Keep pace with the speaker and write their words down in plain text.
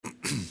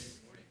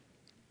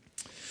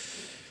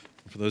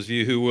For those of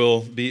you who will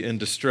be in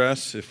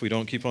distress if we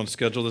don't keep on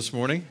schedule this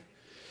morning,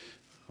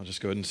 I'll just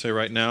go ahead and say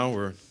right now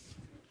we're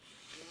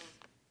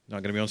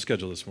not going to be on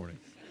schedule this morning.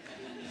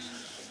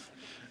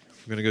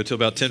 We're going to go till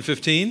about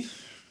 10:15,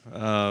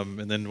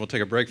 and then we'll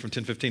take a break from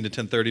 10:15 to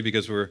 10:30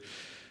 because we're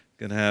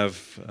going to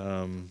have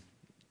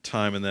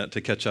time in that to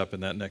catch up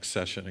in that next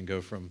session and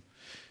go from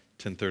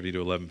 10:30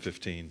 to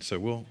 11:15. So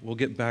we'll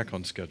get back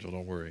on schedule.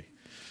 Don't worry.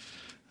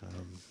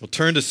 We'll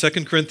turn to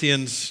 2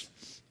 Corinthians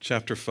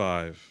chapter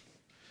 5.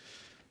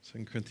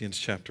 2 Corinthians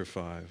chapter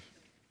 5.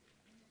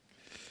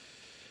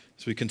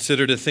 As we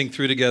consider to think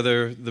through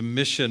together the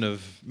mission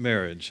of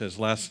marriage, as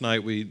last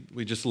night we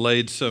just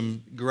laid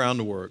some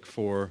groundwork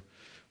for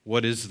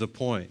what is the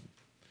point?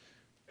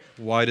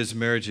 Why does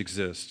marriage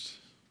exist?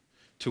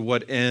 To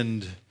what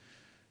end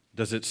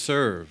does it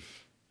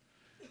serve?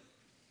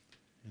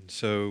 And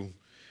so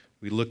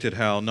we looked at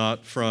how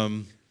not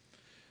from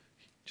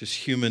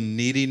just human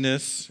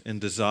neediness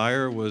and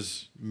desire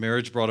was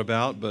marriage brought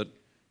about, but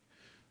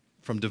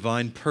from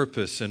divine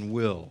purpose and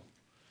will.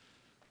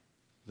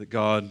 That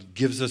God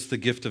gives us the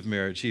gift of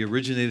marriage. He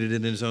originated it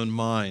in His own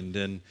mind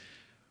and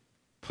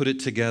put it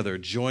together,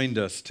 joined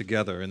us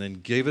together, and then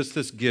gave us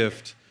this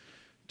gift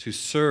to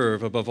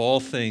serve above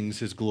all things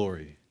His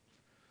glory,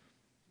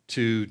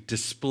 to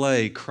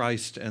display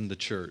Christ and the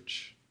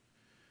church,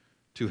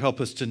 to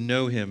help us to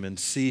know Him and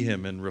see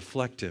Him and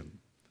reflect Him.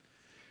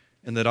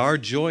 And that our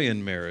joy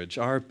in marriage,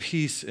 our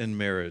peace in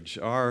marriage,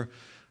 our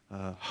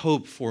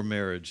hope for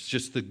marriage,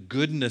 just the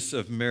goodness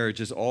of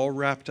marriage is all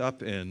wrapped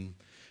up in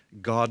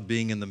God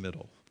being in the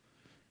middle,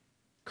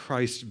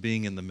 Christ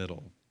being in the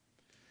middle,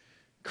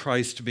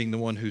 Christ being the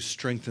one who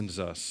strengthens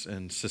us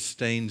and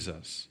sustains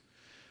us.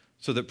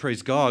 So that,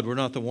 praise God, we're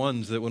not the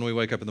ones that when we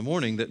wake up in the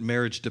morning that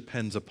marriage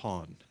depends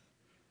upon,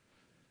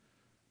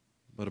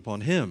 but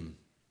upon Him.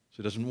 So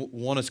He doesn't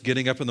want us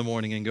getting up in the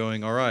morning and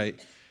going, all right,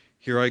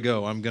 here I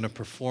go. I'm going to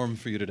perform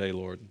for you today,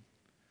 Lord.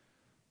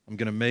 I'm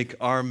going to make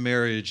our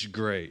marriage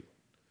great.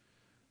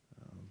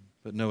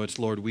 But no, it's,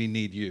 Lord, we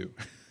need you.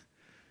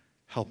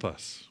 Help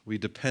us. We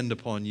depend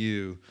upon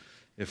you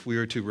if we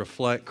are to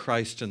reflect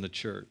Christ in the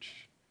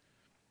church.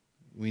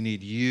 We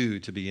need you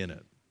to be in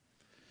it.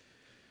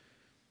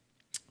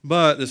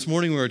 But this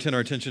morning we were turning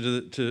our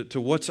attention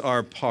to what's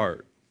our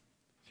part.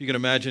 If you can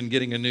imagine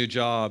getting a new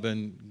job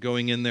and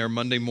going in there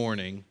Monday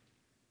morning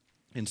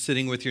and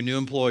sitting with your new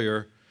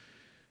employer,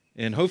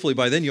 and hopefully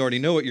by then you already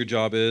know what your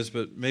job is,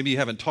 but maybe you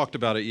haven't talked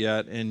about it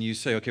yet, and you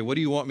say, okay, what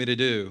do you want me to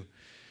do?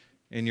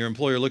 And your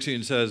employer looks at you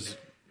and says,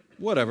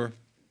 whatever.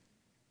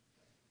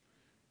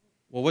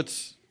 Well,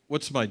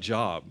 what's my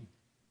job?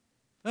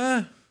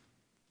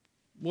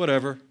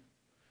 Whatever.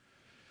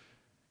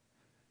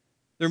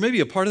 There may be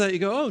a part of that you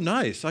go, oh,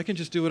 nice, I can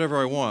just do whatever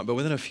I want. But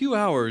within a few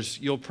hours,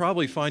 you'll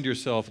probably find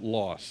yourself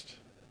lost,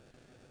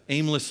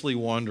 aimlessly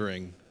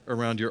wandering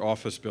around your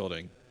office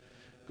building,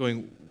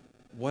 going,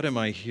 what am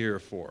I here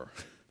for?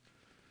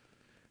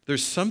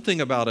 There's something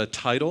about a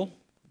title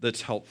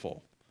that's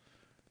helpful.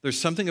 There's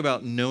something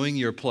about knowing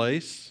your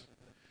place,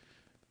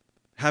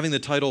 having the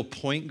title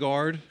point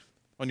guard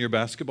on your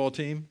basketball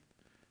team,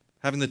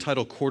 having the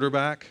title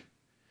quarterback,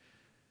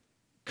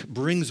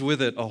 brings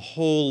with it a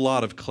whole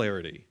lot of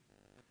clarity.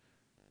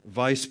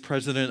 Vice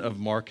President of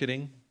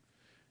Marketing.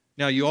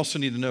 Now, you also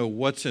need to know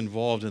what's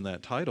involved in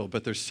that title,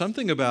 but there's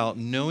something about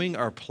knowing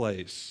our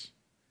place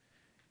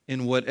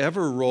in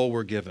whatever role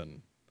we're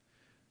given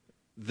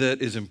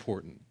that is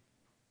important.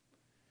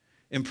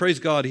 And praise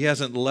God, He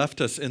hasn't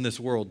left us in this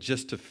world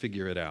just to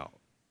figure it out.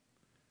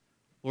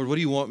 Lord, what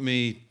do you want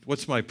me,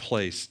 what's my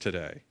place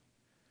today?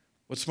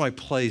 What's my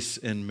place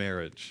in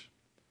marriage?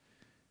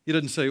 He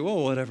doesn't say,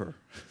 well, whatever.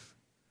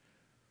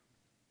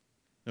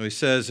 No, He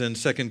says in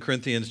 2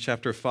 Corinthians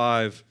chapter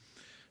 5,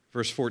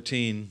 verse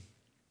 14,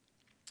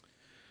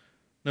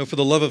 no, for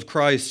the love of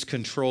Christ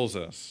controls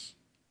us,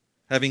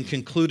 having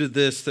concluded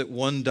this, that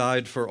one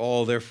died for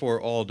all,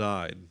 therefore all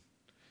died.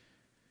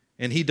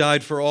 And He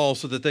died for all,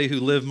 so that they who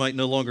live might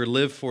no longer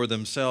live for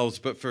themselves,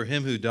 but for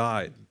Him who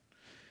died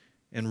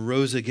and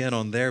rose again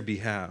on their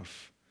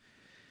behalf.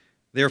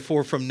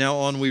 Therefore, from now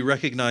on, we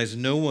recognize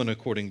no one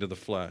according to the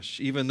flesh,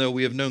 even though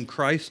we have known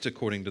Christ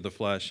according to the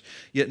flesh.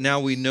 Yet now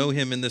we know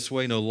Him in this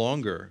way no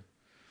longer.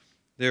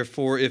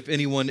 Therefore, if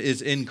anyone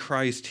is in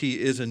Christ, he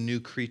is a new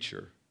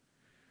creature.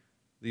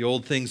 The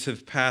old things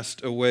have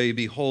passed away.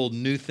 Behold,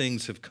 new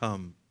things have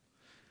come.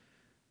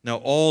 Now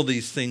all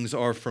these things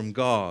are from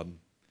God,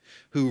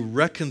 who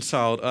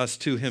reconciled us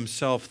to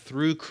Himself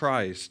through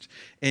Christ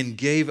and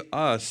gave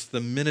us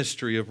the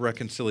ministry of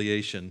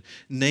reconciliation,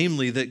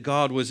 namely that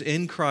God was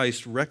in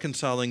Christ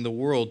reconciling the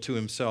world to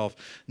Himself,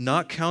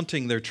 not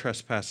counting their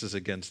trespasses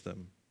against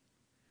them.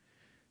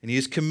 And He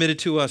has committed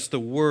to us the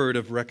word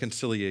of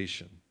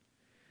reconciliation.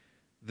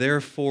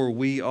 Therefore,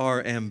 we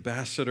are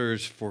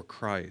ambassadors for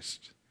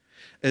Christ,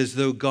 as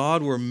though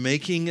God were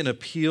making an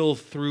appeal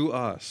through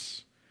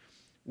us.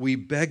 We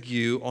beg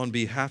you on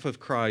behalf of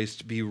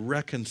Christ, be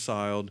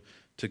reconciled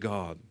to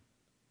God.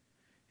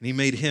 And He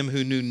made Him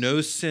who knew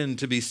no sin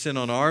to be sin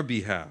on our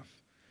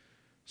behalf,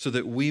 so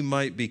that we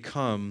might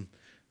become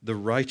the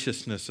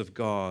righteousness of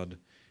God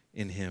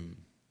in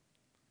him.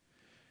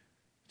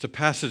 It's a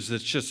passage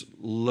that's just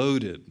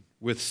loaded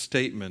with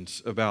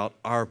statements about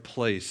our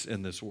place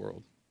in this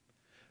world,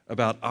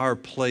 about our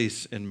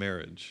place in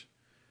marriage,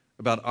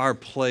 about our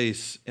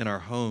place in our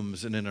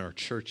homes and in our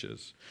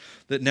churches.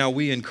 That now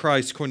we in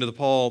Christ, according to the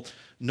Paul,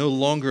 no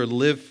longer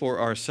live for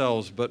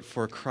ourselves, but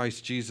for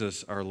Christ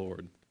Jesus our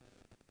Lord.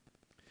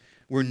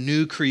 We're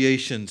new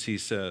creations, he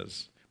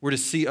says. We're to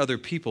see other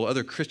people,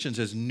 other Christians,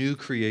 as new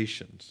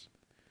creations.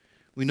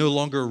 We no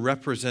longer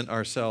represent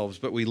ourselves,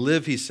 but we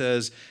live, he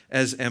says,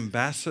 as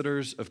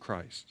ambassadors of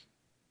Christ.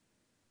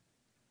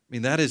 I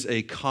mean, that is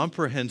a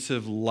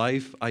comprehensive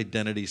life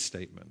identity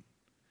statement.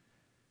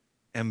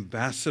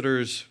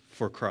 Ambassadors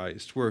for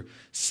Christ. We're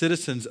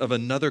citizens of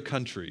another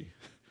country,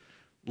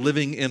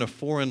 living in a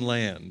foreign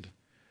land,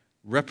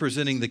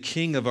 representing the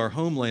king of our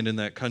homeland in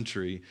that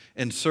country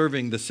and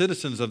serving the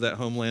citizens of that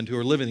homeland who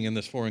are living in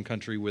this foreign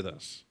country with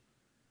us.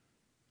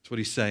 That's what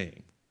he's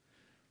saying.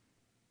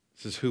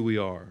 This is who we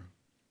are.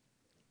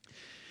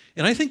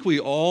 And I think we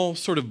all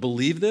sort of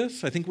believe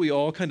this. I think we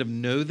all kind of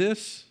know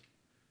this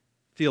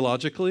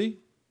theologically.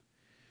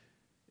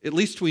 At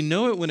least we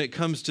know it when it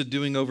comes to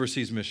doing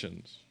overseas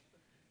missions.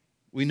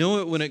 We know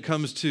it when it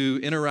comes to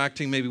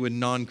interacting maybe with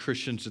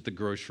non-Christians at the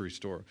grocery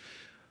store.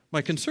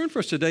 My concern for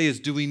us today is,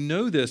 do we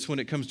know this when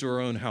it comes to our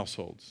own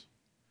households?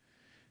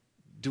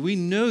 Do we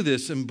know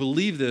this and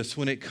believe this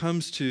when it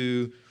comes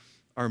to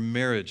our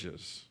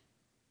marriages?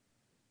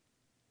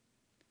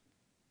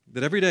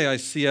 That every day I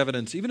see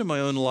evidence, even in my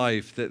own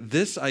life, that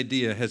this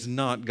idea has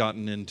not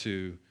gotten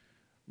into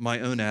my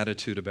own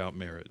attitude about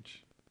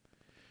marriage.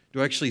 Do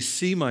I actually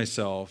see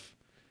myself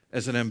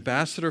as an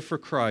ambassador for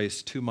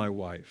Christ to my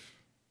wife?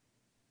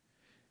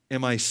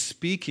 Am I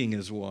speaking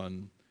as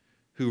one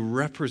who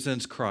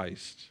represents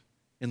Christ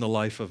in the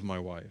life of my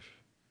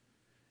wife?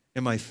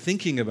 Am I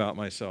thinking about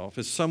myself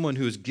as someone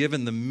who is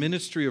given the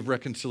ministry of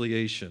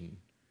reconciliation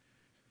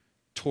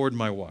toward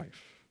my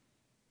wife?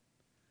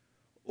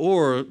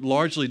 Or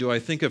largely do I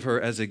think of her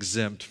as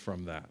exempt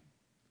from that?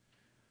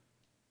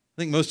 I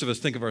think most of us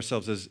think of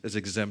ourselves as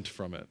exempt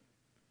from it.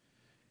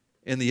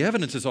 And the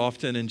evidence is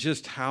often in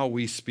just how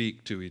we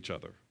speak to each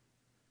other,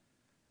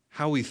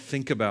 how we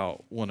think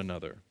about one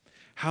another,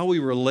 how we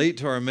relate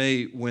to our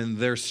mate when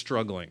they're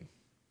struggling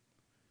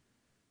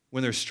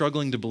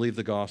to believe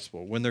the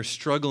gospel, when they're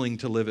struggling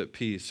to live at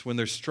peace, when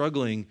they're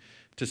struggling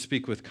to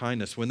speak with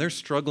kindness, when they're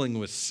struggling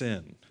with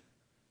sin,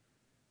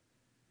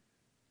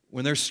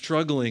 when they're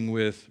struggling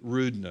with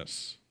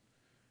rudeness,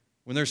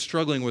 when they're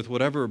struggling with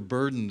whatever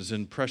burdens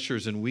and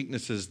pressures and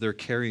weaknesses they're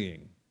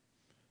carrying.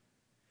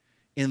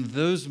 In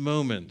those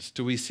moments,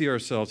 do we see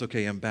ourselves,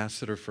 okay,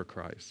 ambassador for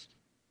Christ?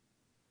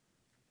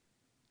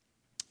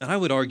 And I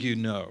would argue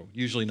no,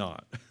 usually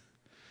not.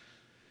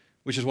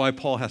 Which is why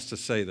Paul has to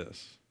say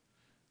this.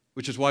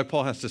 Which is why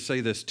Paul has to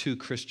say this to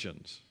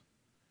Christians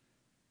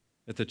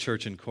at the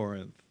church in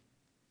Corinth.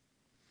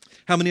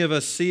 How many of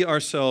us see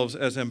ourselves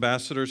as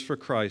ambassadors for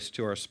Christ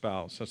to our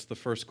spouse? That's the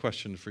first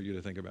question for you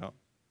to think about.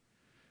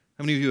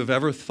 How many of you have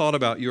ever thought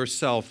about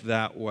yourself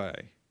that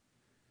way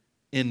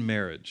in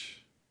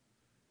marriage?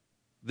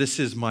 This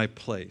is my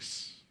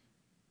place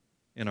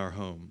in our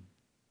home.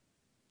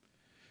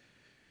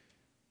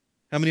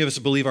 How many of us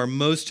believe our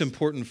most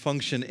important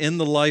function in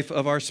the life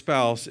of our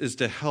spouse is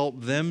to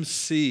help them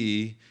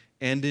see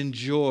and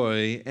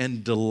enjoy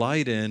and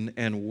delight in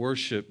and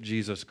worship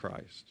Jesus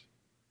Christ?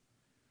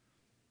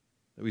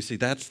 That we see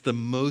that's the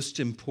most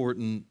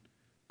important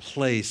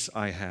place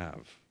I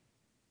have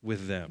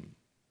with them.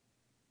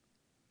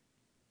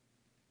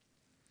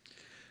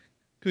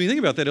 When you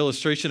think about that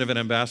illustration of an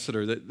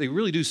ambassador, that they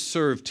really do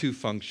serve two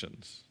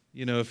functions.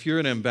 You know, if you're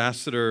an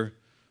ambassador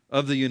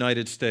of the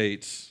United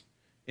States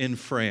in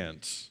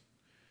France,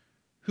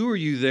 who are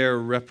you there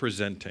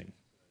representing?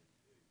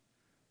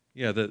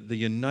 Yeah, the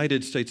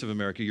United States of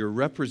America. You're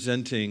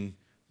representing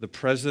the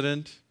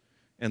president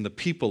and the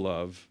people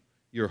of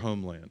your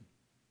homeland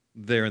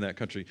there in that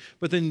country.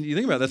 But then you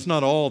think about it, that's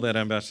not all that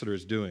ambassador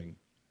is doing.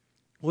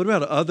 What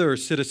about other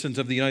citizens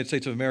of the United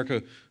States of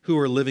America who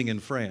are living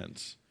in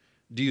France?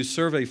 Do you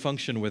serve a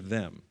function with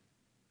them?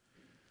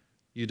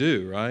 You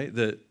do, right?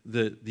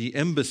 The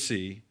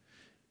embassy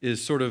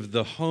is sort of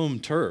the home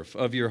turf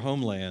of your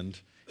homeland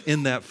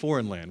in that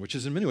foreign land, which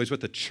is in many ways what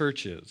the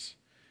church is.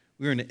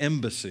 We're an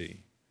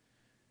embassy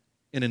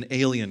in an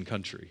alien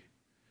country.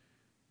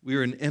 We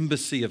are an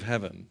embassy of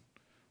heaven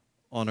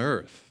on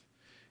earth.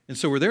 And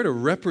so we're there to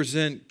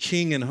represent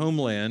king and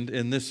homeland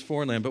in this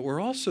foreign land, but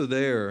we're also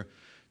there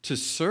to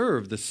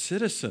serve the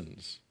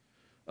citizens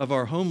of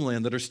our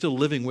homeland that are still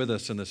living with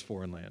us in this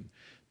foreign land,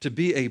 to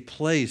be a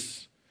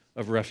place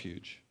of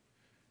refuge,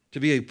 to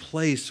be a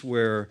place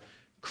where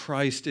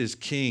Christ is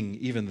king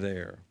even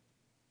there.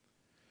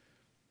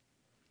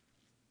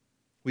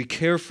 We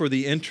care for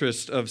the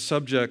interest of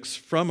subjects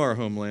from our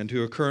homeland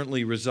who are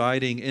currently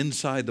residing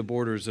inside the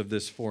borders of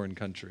this foreign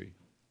country.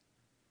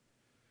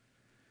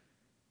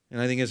 And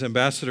I think as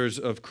ambassadors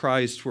of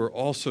Christ, we're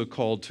also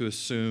called to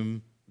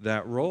assume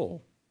that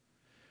role,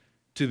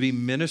 to be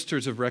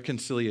ministers of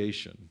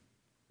reconciliation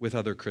with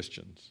other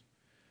Christians,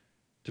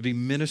 to be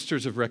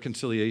ministers of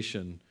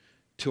reconciliation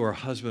to our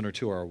husband or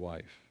to our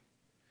wife.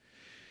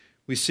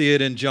 We see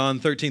it in John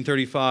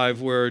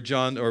 13:35 where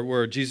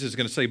Jesus is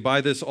going to say,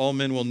 "By this all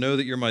men will know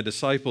that you're my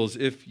disciples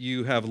if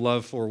you have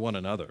love for one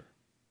another."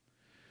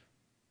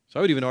 So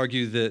I would even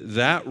argue that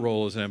that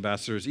role as an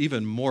ambassador is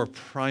even more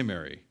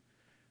primary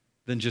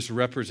than just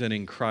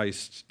representing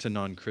Christ to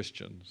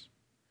non-Christians.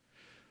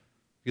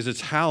 Because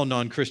it's how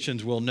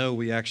non-Christians will know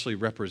we actually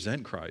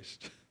represent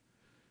Christ.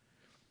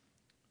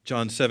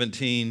 John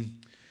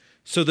 17,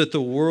 "So that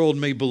the world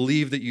may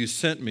believe that you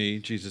sent me,"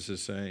 Jesus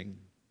is saying.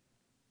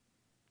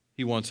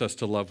 He wants us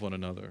to love one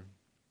another.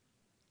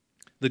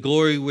 "The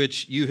glory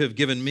which you have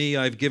given me,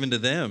 I've given to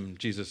them,"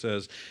 Jesus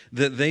says,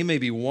 "that they may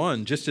be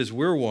one, just as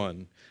we're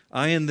one.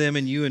 I and them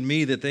and you and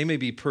me, that they may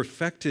be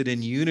perfected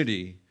in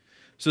unity,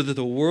 so that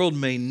the world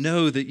may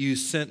know that you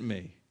sent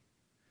me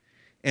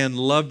and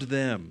loved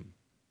them,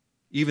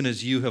 even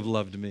as you have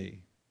loved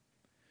me."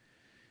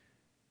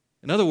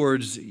 In other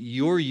words,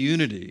 your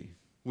unity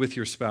with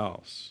your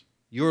spouse,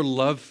 your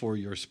love for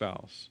your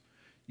spouse,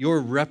 your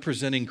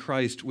representing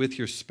Christ with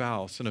your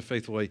spouse in a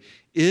faithful way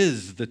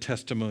is the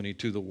testimony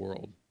to the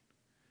world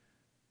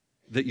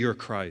that you're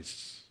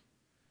Christ's,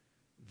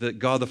 that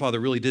God the Father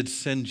really did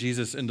send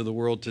Jesus into the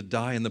world to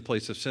die in the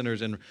place of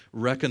sinners and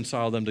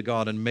reconcile them to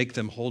God and make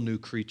them whole new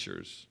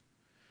creatures.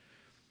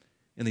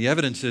 And the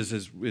evidence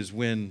is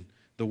when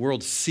the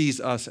world sees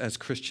us as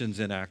Christians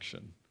in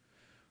action,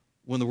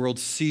 when the world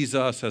sees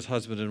us as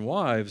husbands and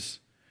wives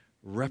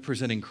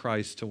representing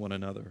Christ to one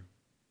another.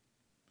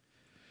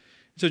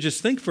 So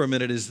just think for a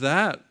minute, is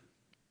that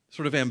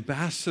sort of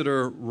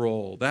ambassador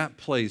role, that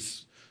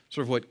place,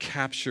 sort of what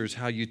captures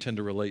how you tend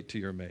to relate to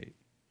your mate?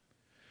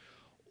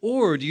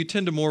 Or do you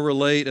tend to more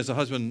relate as a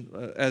husband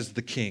as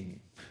the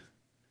king?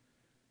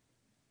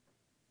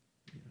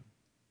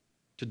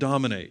 To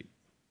dominate,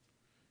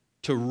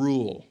 to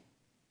rule,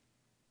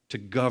 to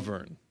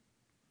govern,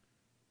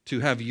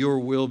 to have your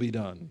will be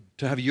done,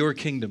 to have your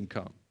kingdom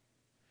come?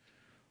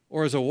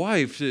 Or as a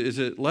wife, is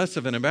it less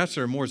of an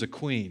ambassador, more as a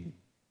queen?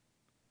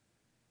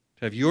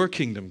 To have your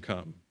kingdom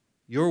come,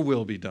 your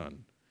will be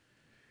done.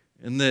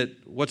 And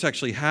that what's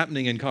actually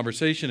happening in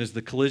conversation is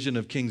the collision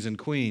of kings and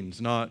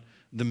queens, not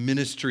the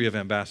ministry of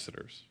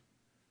ambassadors.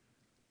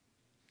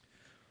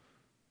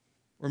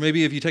 Or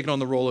maybe if you take on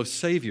the role of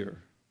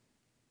savior,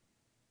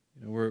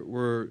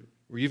 where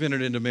you've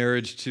entered into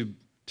marriage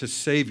to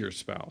save your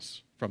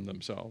spouse from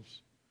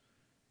themselves,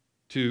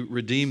 to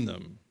redeem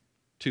them,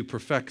 to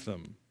perfect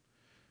them,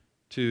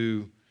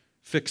 to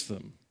fix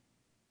them,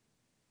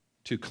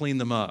 to clean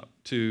them up,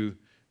 to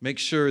make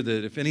sure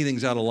that if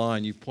anything's out of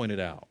line, you've pointed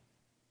out.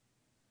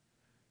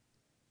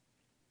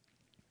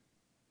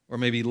 Or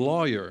maybe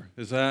lawyer,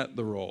 is that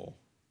the role?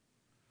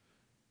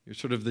 You're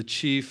sort of the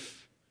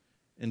chief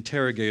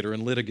interrogator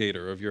and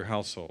litigator of your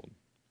household.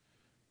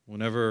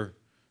 Whenever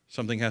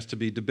something has to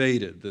be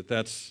debated,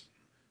 that's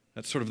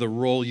sort of the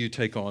role you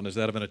take on, is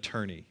that of an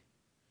attorney,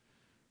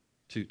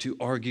 to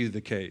argue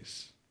the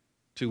case,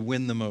 to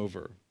win them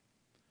over.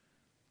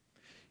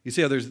 You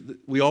see how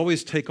we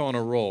always take on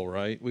a role,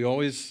 right? We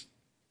always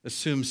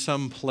assume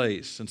some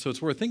place. And so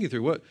it's worth thinking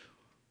through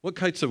what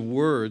types of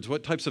words,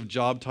 what types of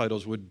job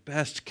titles would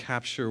best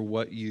capture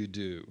what you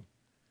do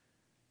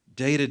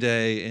day to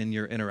day in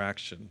your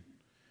interaction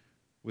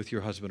with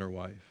your husband or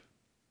wife.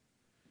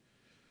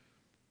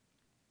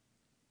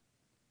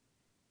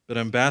 But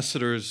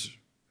ambassadors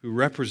who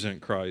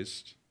represent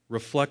Christ,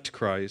 reflect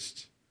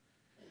Christ,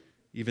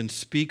 even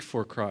speak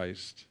for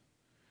Christ,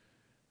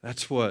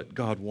 that's what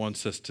God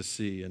wants us to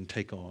see and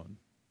take on.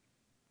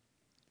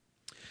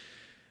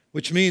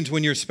 Which means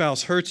when your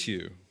spouse hurts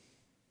you,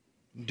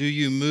 do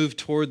you move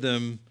toward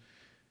them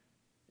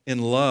in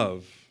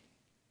love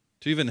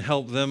to even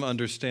help them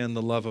understand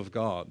the love of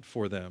God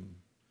for them,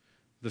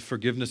 the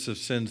forgiveness of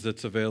sins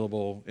that's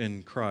available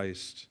in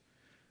Christ,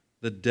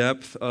 the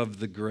depth of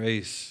the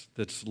grace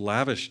that's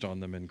lavished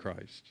on them in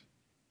Christ?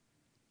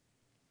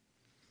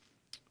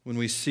 When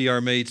we see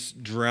our mates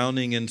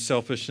drowning in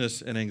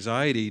selfishness and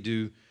anxiety,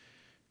 do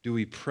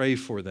we pray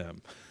for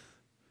them?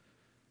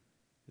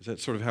 Is that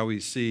sort of how we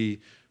see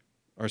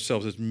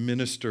ourselves as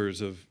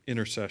ministers of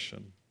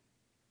intercession?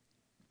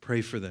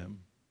 Pray for them,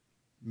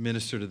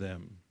 minister to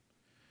them,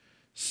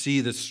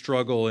 see the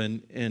struggle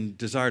and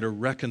desire to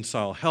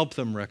reconcile, help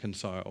them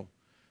reconcile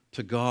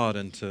to God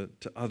and to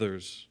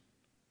others.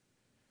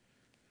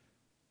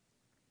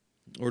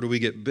 Or do we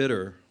get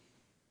bitter?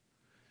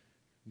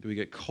 Do we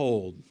get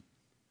cold?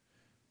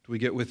 Do we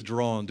get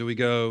withdrawn? Do we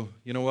go,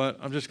 you know what,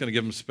 I'm just going to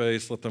give them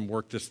space, let them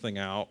work this thing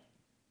out.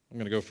 I'm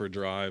going to go for a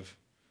drive,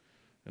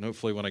 and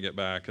hopefully when I get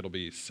back, it'll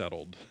be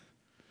settled.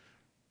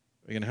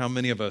 Again, how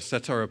many of us,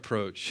 that's our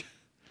approach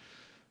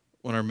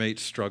when our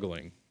mate's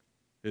struggling?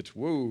 It's,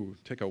 whoa,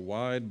 take a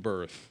wide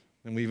berth.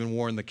 And we even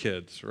warn the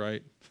kids,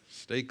 right?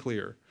 Stay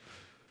clear.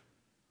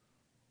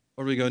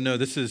 Or we go, no,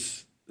 this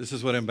is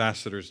what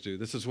ambassadors do.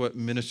 This is what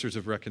ministers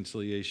of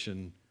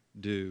reconciliation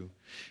do.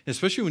 And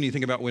especially when you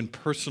think about when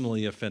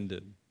personally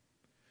offended,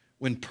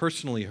 when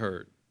personally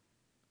hurt.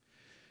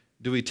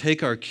 Do we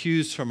take our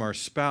cues from our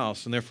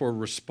spouse and therefore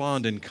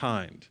respond in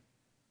kind?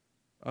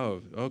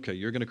 Oh, okay,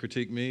 you're going to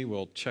critique me?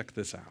 Well, check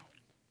this out.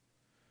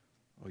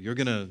 Oh, you're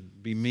going to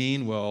be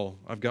mean? Well,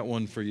 I've got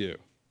one for you.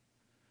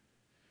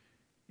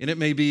 And it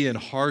may be in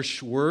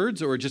harsh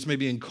words or it just may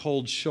be in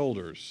cold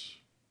shoulders.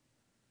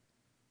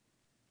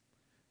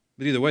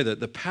 But either way,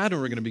 the pattern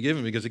we're going to be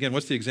given, because again,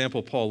 what's the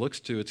example Paul looks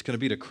to? It's going to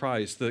be to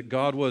Christ, that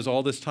God was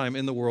all this time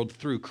in the world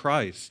through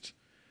Christ,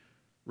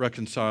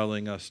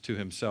 reconciling us to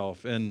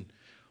himself. And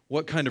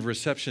what kind of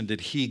reception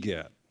did he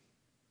get?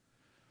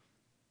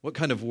 What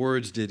kind of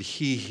words did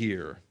he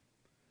hear?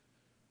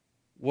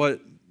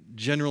 What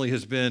generally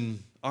has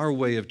been our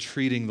way of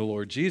treating the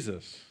Lord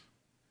Jesus?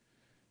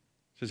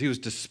 It says he was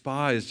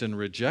despised and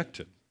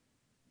rejected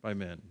by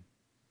men.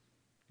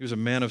 He was a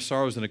man of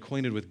sorrows and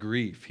acquainted with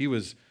grief. He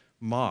was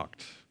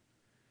mocked.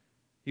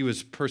 He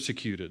was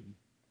persecuted.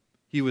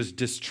 He was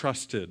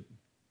distrusted.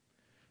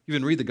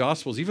 Even read the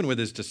Gospels, even with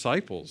his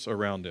disciples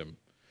around him,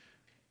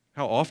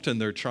 how often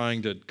they're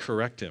trying to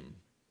correct him.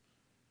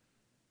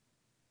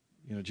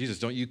 Jesus,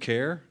 don't you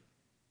care?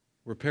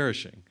 We're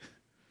perishing.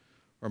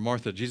 Or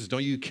Martha, Jesus,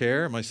 don't you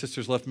care? My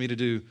sister's left me to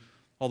do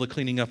all the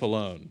cleaning up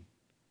alone.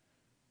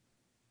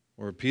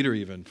 Or Peter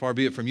even, far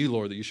be it from you,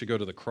 Lord, that you should go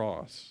to the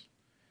cross.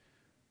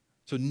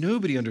 So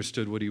nobody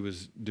understood what he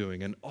was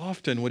doing. And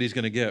often what he's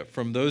going to get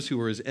from those who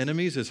were his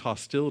enemies is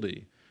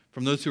hostility.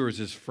 From those who are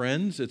his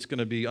friends, it's going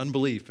to be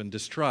unbelief and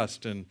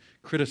distrust and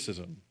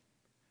criticism.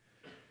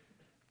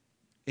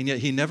 And yet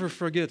he never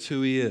forgets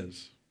who he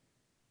is.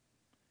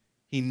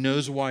 He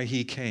knows why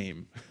he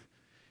came.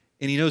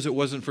 And he knows it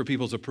wasn't for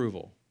people's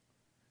approval.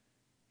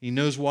 He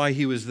knows why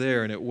he was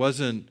there, and it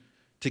wasn't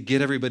to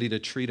get everybody to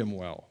treat him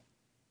well.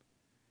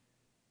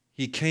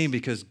 He came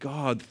because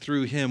God,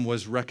 through him,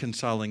 was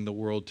reconciling the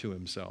world to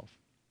himself.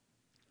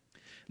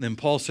 And then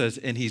Paul says,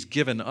 and he's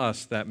given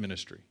us that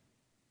ministry.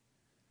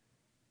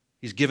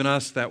 He's given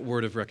us that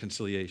word of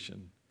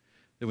reconciliation.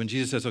 That when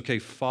Jesus says, okay,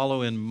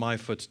 follow in my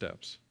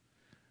footsteps,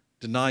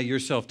 deny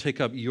yourself, take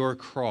up your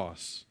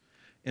cross,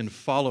 and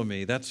follow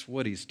me, that's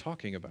what he's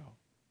talking about.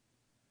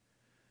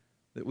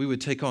 That we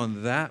would take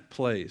on that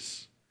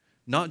place,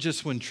 not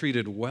just when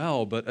treated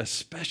well, but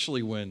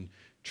especially when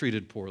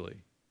treated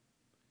poorly.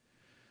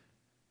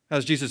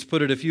 As Jesus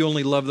put it, if you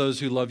only love those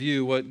who love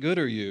you, what good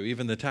are you?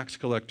 Even the tax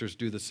collectors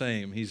do the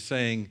same. He's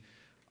saying,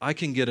 I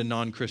can get a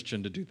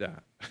non-Christian to do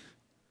that.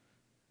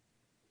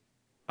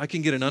 I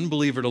can get an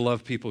unbeliever to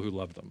love people who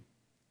love them.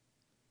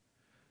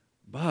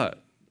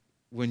 But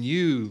when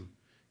you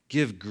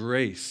give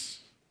grace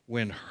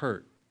when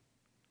hurt,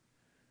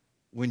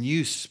 when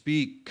you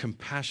speak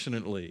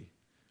compassionately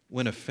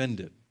when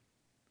offended,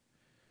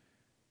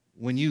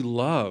 when you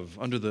love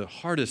under the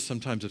hardest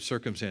sometimes of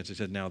circumstances,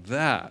 and now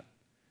that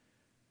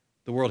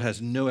the world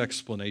has no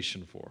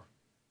explanation for.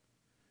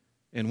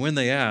 And when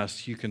they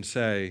ask, you can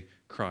say,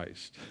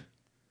 Christ.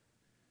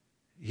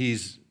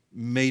 He's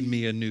made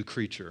me a new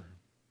creature.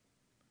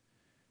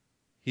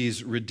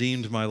 He's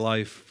redeemed my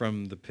life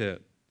from the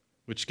pit,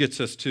 which gets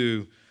us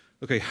to,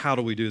 okay, how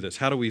do we do this?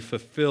 How do we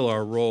fulfill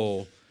our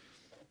role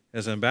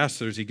as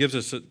ambassadors? He gives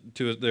us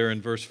to it there in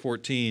verse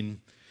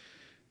 14,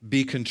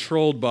 be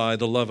controlled by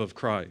the love of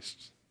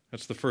Christ.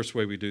 That's the first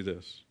way we do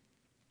this.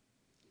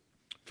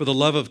 For the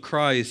love of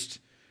Christ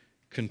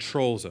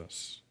controls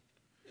us.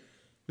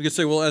 We could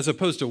say, well, as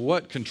opposed to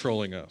what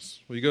controlling us?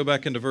 Well, you go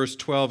back into verse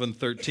 12 and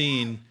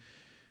 13,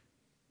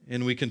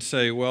 and we can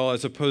say, well,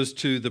 as opposed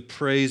to the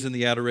praise and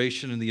the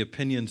adoration and the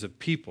opinions of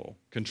people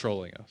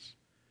controlling us.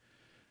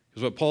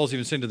 Because what Paul's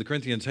even saying to the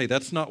Corinthians, hey,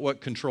 that's not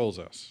what controls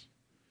us.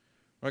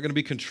 We're not going to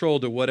be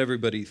controlled to what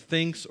everybody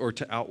thinks or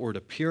to outward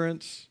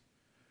appearance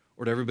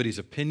or to everybody's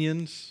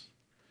opinions.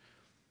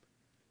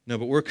 No,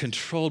 but we're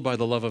controlled by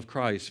the love of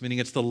Christ, meaning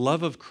it's the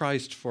love of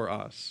Christ for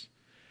us.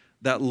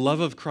 That love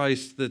of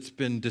Christ that's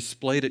been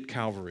displayed at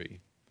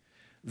Calvary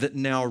that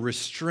now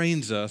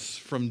restrains us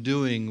from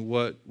doing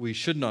what we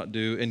should not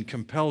do and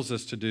compels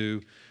us to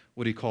do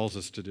what he calls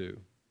us to do.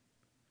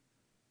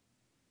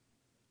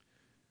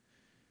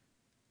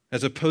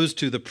 As opposed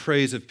to the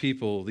praise of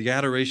people, the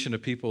adoration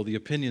of people, the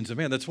opinions of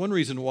man. That's one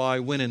reason why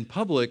when in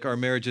public, our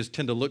marriages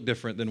tend to look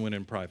different than when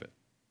in private.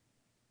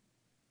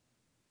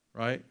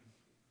 Right?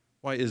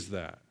 Why is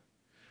that?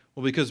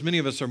 Well, because many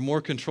of us are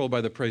more controlled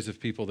by the praise of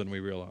people than we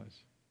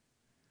realize.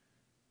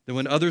 That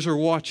when others are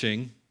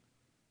watching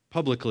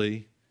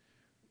publicly,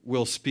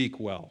 we'll speak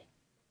well,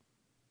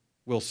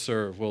 we'll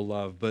serve, we'll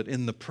love. But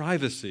in the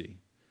privacy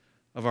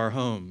of our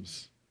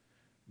homes,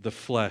 the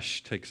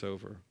flesh takes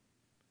over.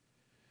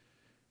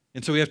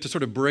 And so we have to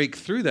sort of break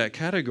through that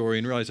category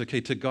and realize, okay,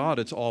 to God,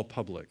 it's all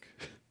public.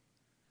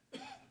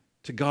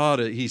 To God,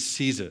 he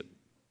sees it,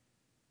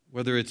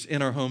 whether it's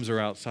in our homes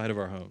or outside of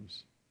our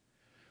homes.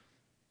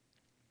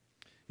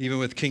 Even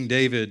with King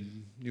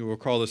David, you'll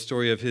recall the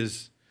story of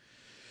his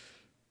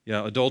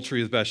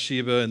adultery with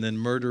Bathsheba and then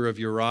murder of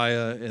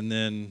Uriah, and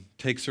then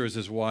takes her as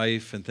his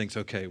wife and thinks,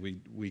 okay,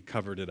 we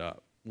covered it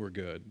up. We're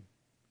good.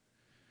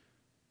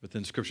 But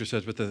then Scripture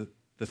says, but the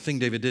thing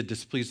David did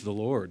displeased the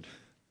Lord.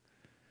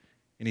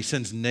 And he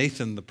sends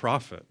Nathan the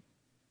prophet.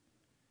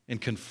 and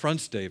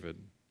confronts David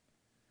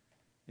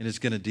and is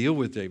going to deal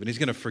with David. He's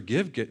going to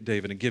forgive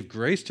David and give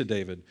grace to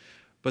David.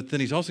 But then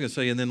he's also going to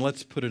say, and then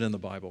let's put it in the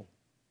Bible.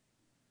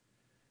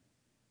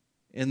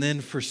 And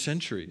then for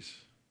centuries,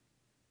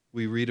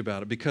 we read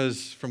about it.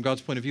 Because from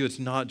God's point of view, it's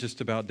not just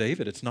about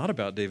David. It's not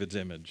about David's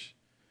image.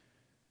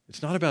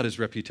 It's not about his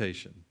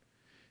reputation.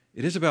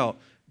 It is about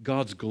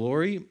God's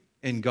glory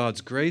and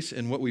God's grace.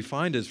 And what we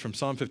find is from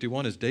Psalm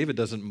 51 is David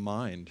doesn't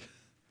mind.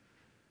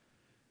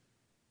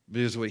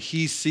 Because what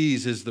he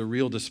sees is the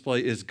real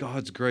display is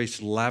God's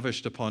grace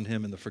lavished upon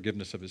him in the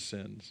forgiveness of his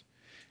sins.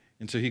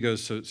 And so he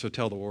goes, so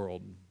tell the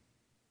world.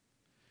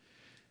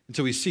 And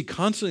so we see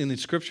constantly in the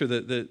Scripture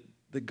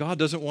that God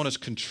doesn't want us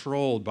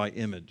controlled by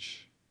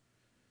image,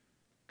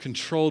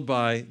 controlled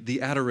by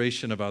the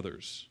adoration of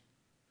others,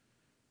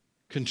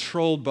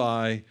 controlled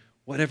by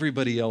what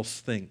everybody else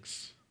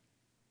thinks,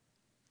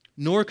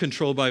 nor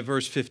controlled by,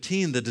 verse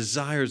 15, the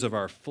desires of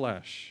our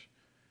flesh,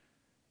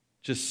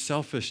 just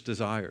selfish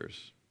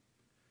desires.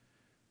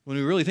 When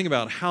we really think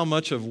about how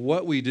much of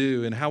what we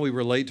do and how we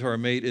relate to our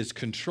mate is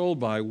controlled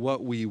by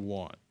what we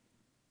want,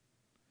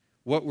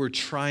 what we're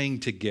trying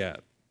to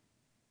get,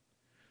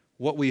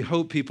 what we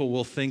hope people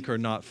will think or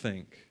not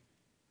think.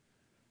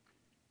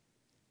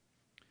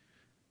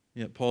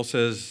 Yet Paul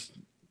says,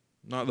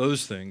 not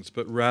those things,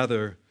 but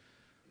rather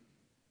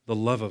the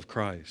love of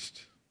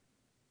Christ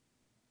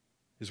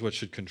is what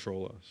should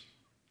control us.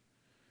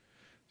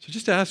 So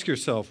just ask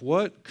yourself,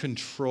 what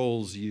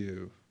controls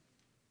you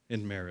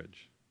in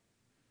marriage?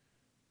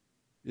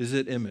 Is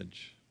it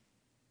image?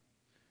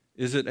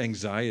 Is it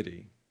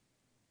anxiety?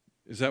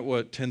 Is that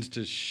what tends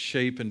to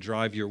shape and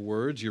drive your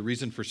words, your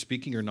reason for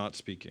speaking or not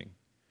speaking?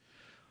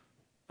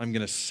 I'm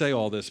going to say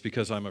all this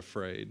because I'm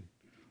afraid.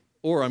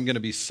 Or I'm going to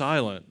be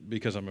silent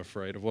because I'm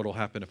afraid of what will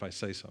happen if I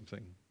say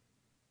something.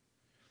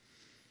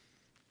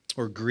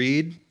 Or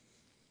greed.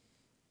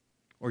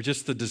 Or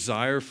just the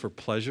desire for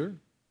pleasure.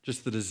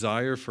 Just the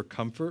desire for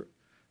comfort.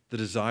 The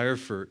desire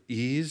for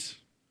ease.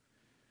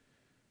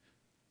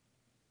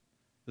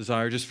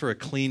 Desire just for a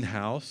clean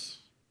house,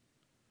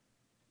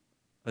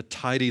 a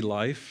tidy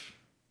life.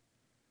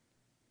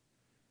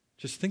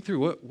 Just think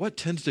through what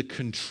tends to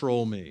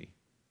control me,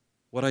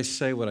 what I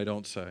say, what I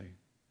don't say,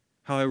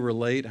 how I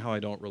relate, how I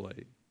don't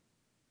relate.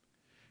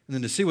 And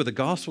then to see what the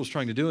gospel is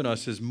trying to do in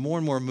us is more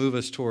and more move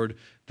us toward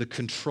the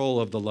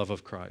control of the love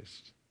of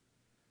Christ.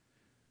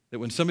 That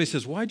when somebody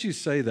says, why'd you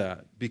say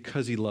that?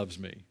 Because he loves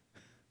me.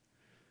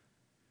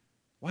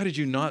 Why did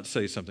you not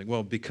say something?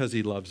 Well, because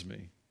he loves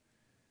me.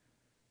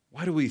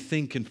 Why do we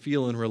think and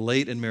feel and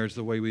relate in marriage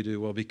the way we do?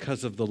 Well,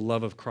 because of the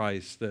love of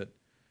Christ that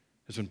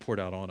has been poured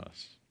out on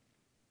us.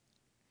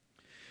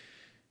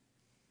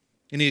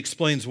 And he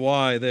explains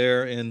why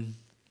there in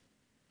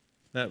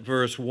that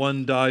verse,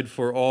 one died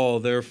for all,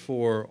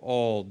 therefore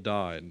all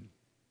died.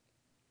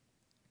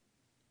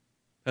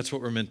 That's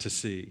what we're meant to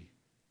see.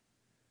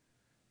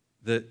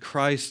 That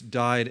Christ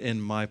died in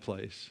my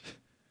place.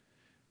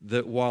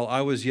 That while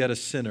I was yet a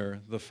sinner,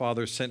 the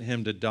Father sent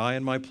him to die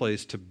in my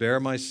place, to bear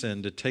my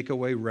sin, to take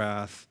away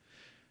wrath,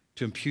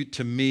 to impute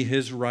to me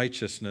his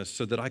righteousness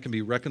so that I can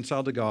be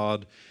reconciled to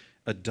God,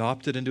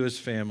 adopted into his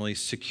family,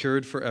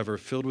 secured forever,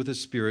 filled with his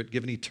Spirit,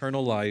 given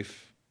eternal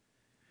life.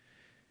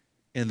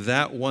 And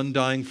that one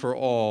dying for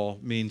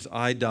all means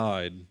I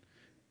died,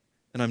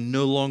 and I'm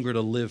no longer to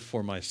live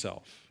for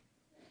myself.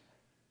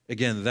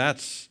 Again,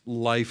 that's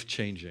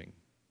life-changing.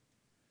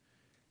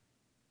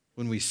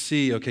 When we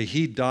see, okay,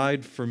 he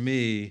died for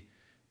me,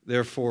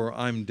 therefore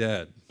I'm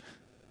dead.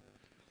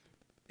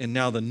 And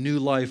now the new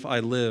life I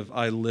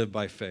live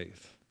by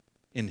faith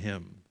in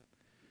him.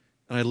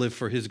 And I live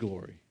for his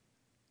glory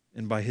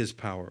and by his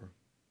power.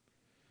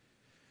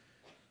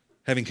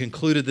 Having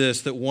concluded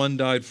this, that one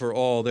died for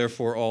all,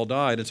 therefore all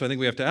died. And so I think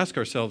we have to ask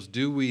ourselves,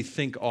 do we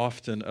think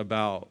often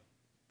about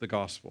the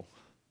gospel?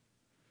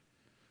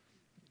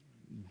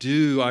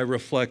 Do I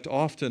reflect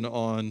often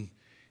on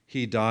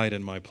he died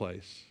in my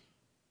place?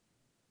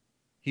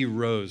 He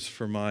rose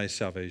for my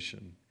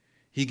salvation.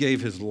 He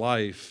gave his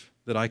life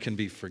that I can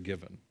be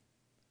forgiven.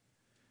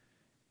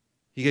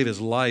 He gave his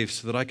life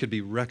so that I could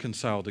be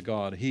reconciled to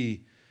God.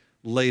 He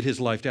laid his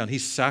life down. He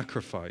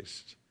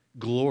sacrificed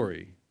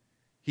glory.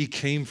 He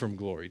came from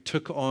glory,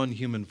 took on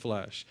human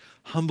flesh,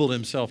 humbled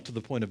himself to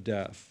the point of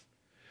death,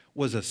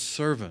 was a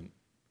servant,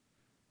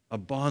 a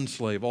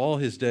bondslave all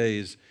his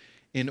days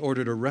in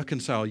order to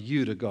reconcile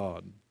you to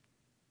God.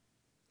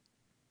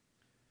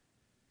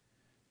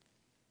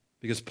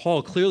 Because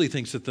Paul clearly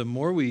thinks that the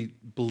more we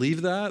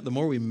believe that, the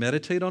more we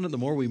meditate on it, the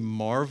more we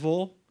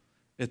marvel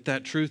at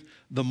that truth,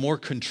 the more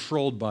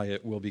controlled by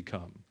it we'll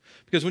become.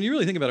 Because when you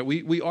really think about it,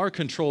 we are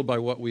controlled by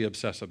what we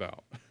obsess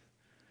about.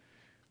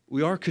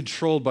 We are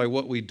controlled by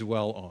what we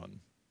dwell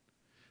on.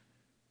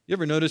 You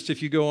ever noticed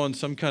if you go on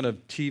some kind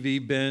of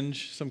TV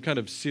binge, some kind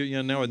of series,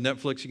 now with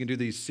Netflix you can do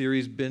these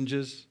series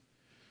binges.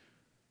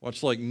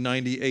 Watch like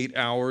 98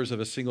 hours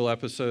of a single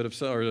episode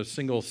or a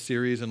single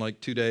series in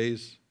like 2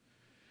 days.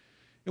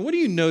 And what do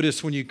you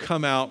notice when you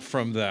come out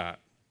from that?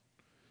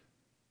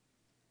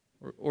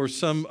 Or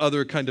some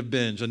other kind of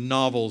binge,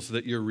 novels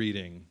that you're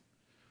reading,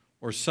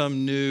 or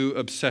some new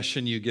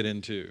obsession you get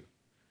into,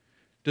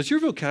 does your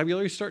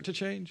vocabulary start to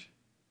change?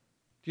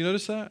 Do you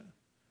notice that?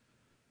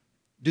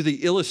 Do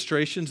the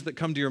illustrations that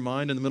come to your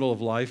mind in the middle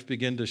of life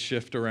begin to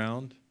shift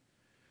around? Do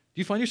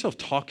you find yourself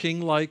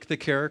talking like the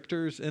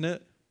characters in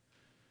it?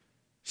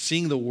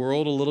 Seeing the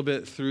world a little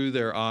bit through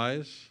their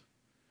eyes?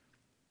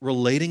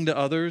 Relating to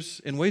others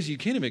in ways you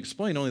can't even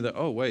explain, only that,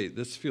 oh, wait,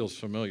 this feels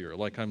familiar,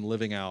 like I'm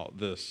living out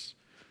this.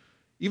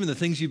 Even the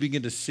things you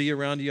begin to see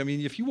around you. I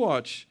mean, if you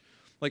watch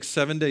like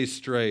 7 days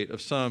straight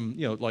of some,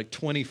 like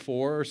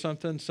 24 or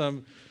something,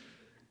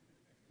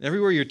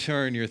 everywhere you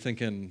turn, you're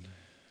thinking,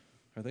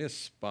 are they a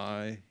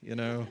spy,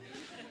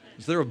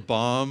 Is there a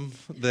bomb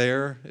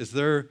there?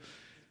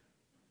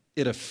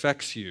 It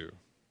affects you.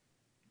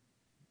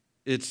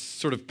 It's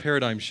sort of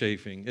paradigm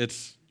shaping.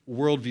 It's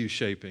worldview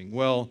shaping.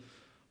 Well,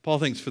 Paul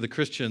thinks for the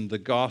Christian, the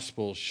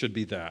gospel should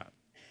be that.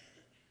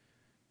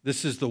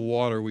 This is the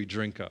water we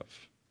drink of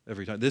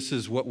every time. This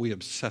is what we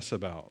obsess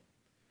about,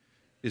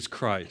 is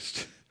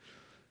Christ,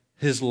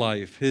 his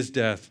life, his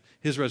death,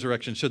 his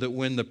resurrection, so that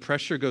when the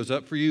pressure goes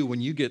up for you,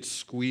 when you get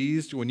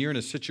squeezed, when you're in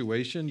a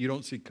situation you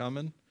don't see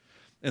coming,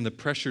 and the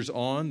pressure's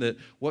on, that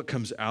what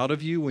comes out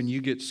of you when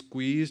you get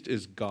squeezed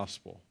is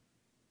gospel.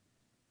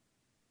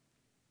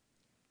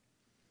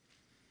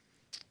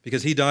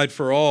 Because he died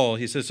for all,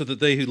 he says, so that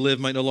they who live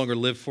might no longer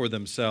live for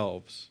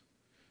themselves,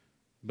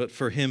 but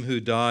for him who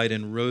died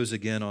and rose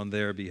again on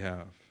their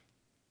behalf.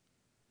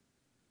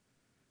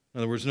 In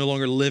other words, no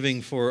longer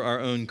living for our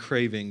own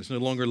cravings, no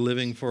longer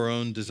living for our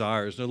own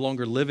desires, no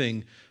longer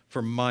living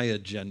for my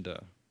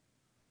agenda.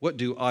 What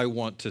do I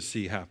want to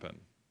see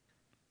happen?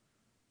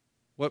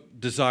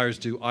 What desires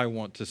do I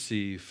want to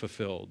see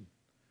fulfilled?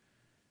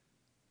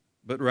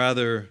 But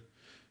rather,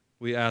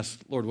 we ask,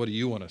 Lord, what do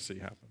you want to see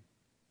happen?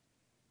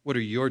 What are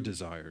your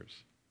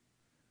desires?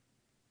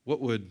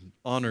 What would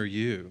honor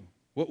you?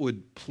 What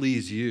would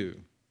please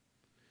you?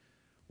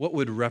 What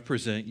would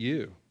represent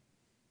you?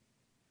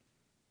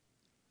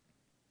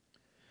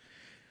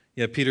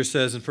 Yeah, Peter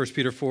says in 1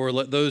 Peter 4,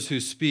 let those who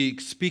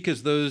speak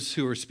as those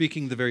who are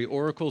speaking the very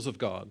oracles of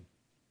God,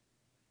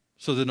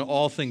 so that in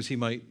all things he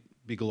might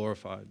be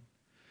glorified.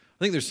 I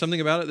think there's something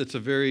about it that's a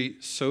very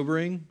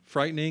sobering,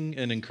 frightening,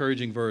 and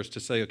encouraging verse to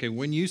say, okay,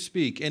 when you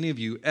speak, any of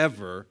you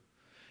ever,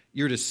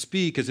 you're to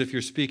speak as if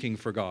you're speaking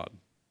for God.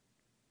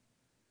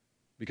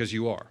 Because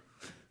you are.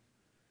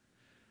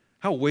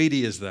 How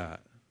weighty is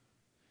that?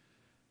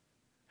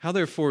 How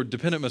therefore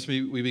dependent must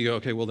we be,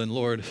 okay, well then,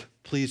 Lord,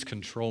 please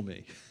control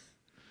me.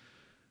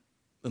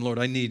 And Lord,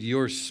 I need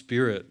your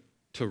Spirit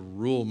to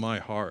rule my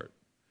heart.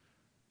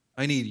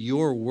 I need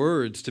your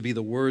words to be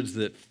the words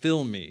that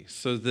fill me,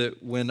 so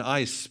that when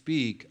I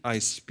speak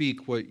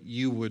what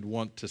you would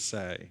want to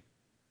say.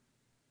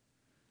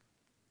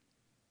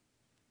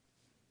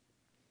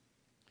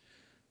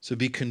 So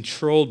be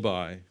controlled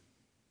by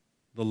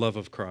the love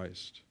of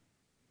Christ.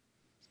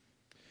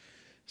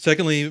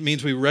 Secondly, it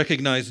means we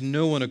recognize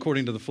no one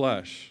according to the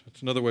flesh.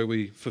 That's another way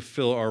we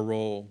fulfill our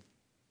role.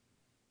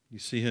 You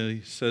see,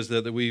 he says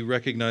that we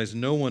recognize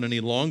no one any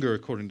longer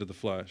according to the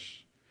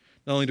flesh.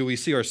 Not only do we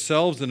see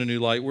ourselves in a new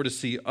light, we're to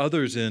see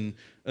others in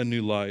a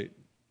new light.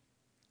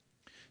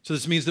 So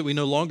this means that we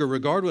no longer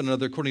regard one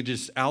another according to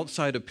just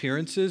outside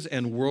appearances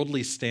and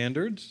worldly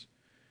standards.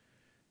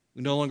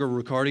 We no longer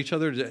regard each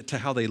other to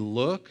how they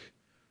look,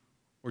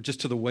 or just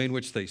to the way in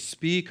which they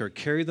speak or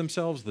carry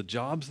themselves, the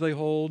jobs they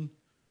hold,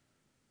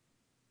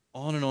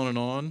 on and on and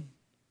on.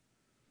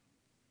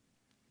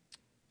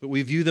 But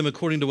we view them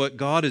according to what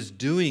God is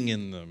doing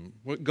in them,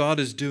 what God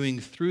is doing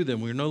through them.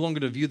 We're no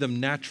longer to view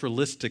them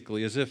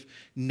naturalistically, as if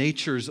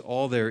nature's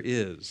all there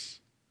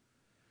is,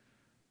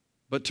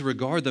 but to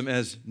regard them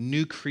as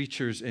new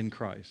creatures in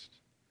Christ,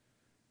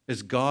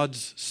 as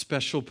God's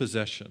special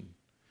possession,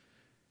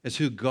 as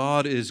who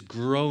God is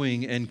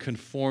growing and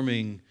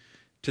conforming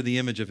to the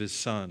image of his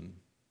Son.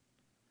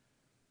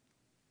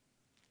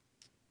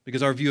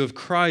 Because our view of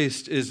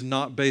Christ is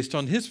not based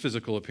on his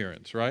physical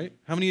appearance, right?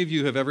 How many of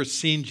you have ever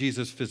seen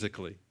Jesus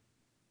physically?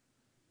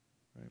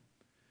 Right.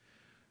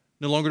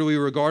 No longer do we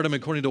regard him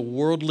according to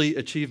worldly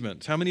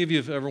achievements. How many of you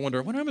have ever wondered,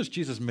 I wonder how much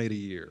Jesus made a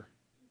year?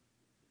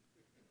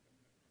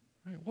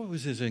 Right. What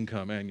was his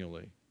income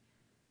annually?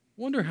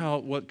 Wonder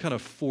what kind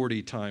of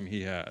 40 time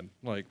he had.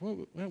 Like,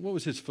 what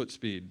was his foot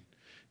speed?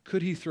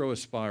 Could he throw a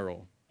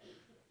spiral?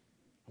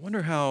 I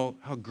wonder how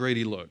great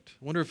he looked.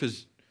 I wonder if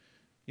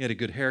he had a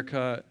good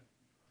haircut.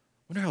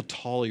 I wonder how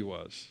tall he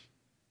was.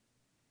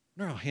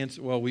 I wonder how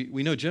handsome. Well,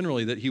 we know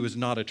generally that he was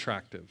not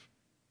attractive.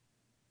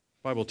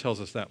 The Bible tells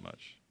us that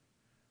much.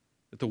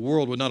 That the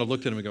world would not have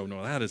looked at him and go,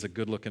 no, that is a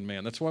good-looking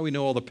man. That's why we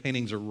know all the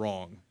paintings are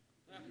wrong.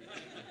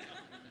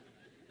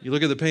 You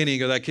look at the painting and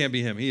go, that can't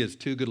be him. He is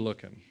too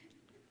good-looking.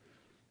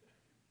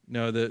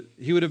 No, that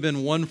he would have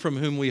been one from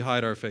whom we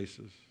hide our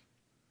faces.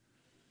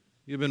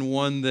 He would have been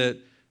one that,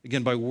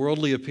 again, by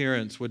worldly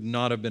appearance would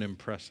not have been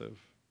impressive.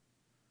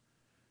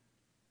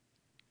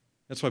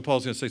 That's why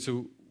Paul's going to say,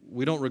 so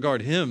we don't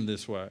regard him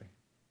this way.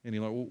 And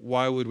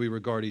why would we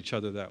regard each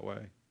other that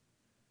way?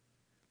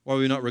 Why would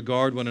we not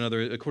regard one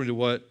another according to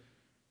what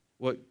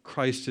what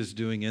Christ is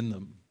doing in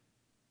them,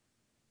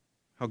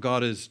 how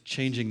God is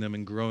changing them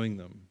and growing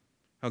them,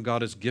 how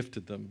God has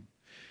gifted them.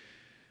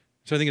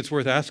 So I think it's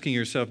worth asking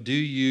yourself, do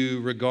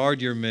you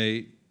regard your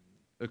mate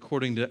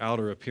according to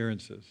outer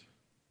appearances,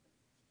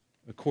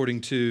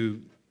 according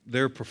to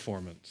their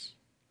performance,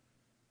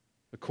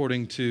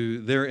 according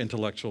to their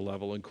intellectual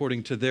level,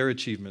 according to their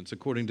achievements,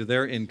 according to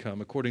their income,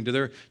 according to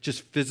their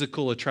just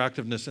physical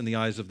attractiveness in the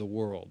eyes of the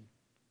world?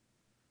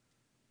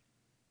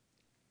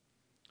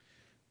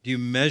 Do you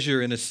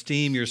measure and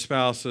esteem your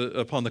spouse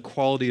upon the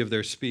quality of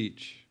their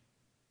speech,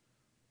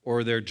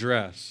 or their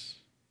dress,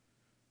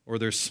 or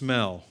their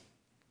smell,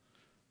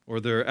 or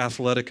their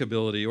athletic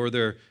ability, or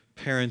their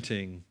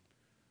parenting,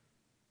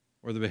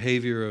 or the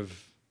behavior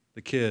of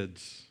the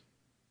kids?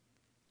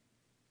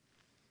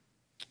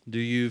 Do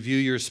you view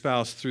your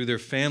spouse through their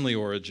family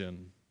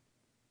origin,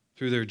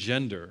 through their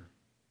gender,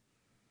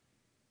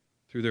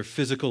 through their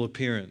physical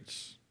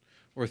appearance,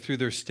 or through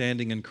their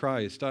standing in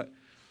Christ?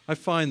 I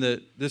find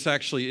that this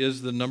actually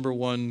is the number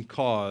one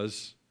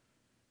cause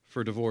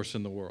for divorce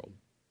in the world.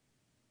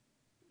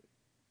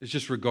 It's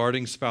just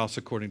regarding spouse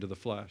according to the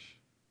flesh.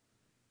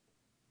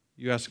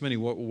 You ask many,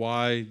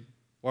 why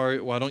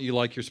don't you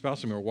like your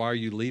spouse anymore? Why are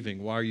you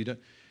leaving? Why are you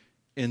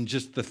and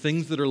just the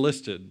things that are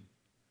listed,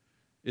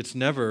 it's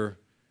never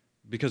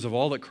because of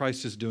all that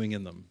Christ is doing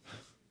in them.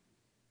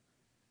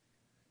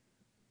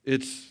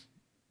 It's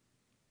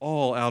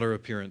all outer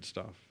appearance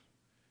stuff.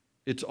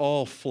 It's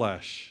all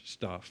flesh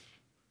stuff.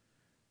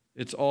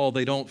 It's all,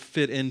 they don't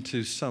fit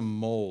into some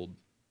mold.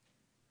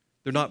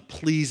 They're not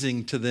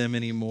pleasing to them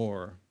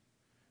anymore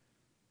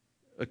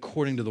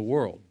according to the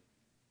world.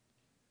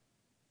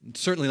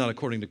 Certainly not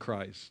according to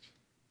Christ.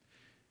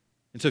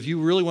 And so if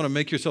you really want to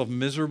make yourself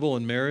miserable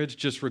in marriage,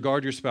 just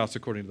regard your spouse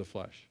according to the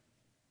flesh.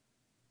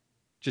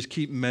 Just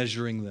keep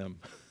measuring them.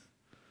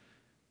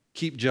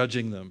 Keep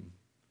judging them.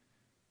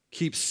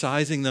 Keep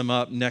sizing them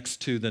up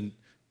next to the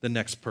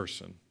next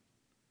person.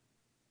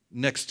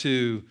 Next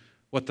to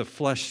what the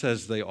flesh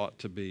says they ought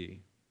to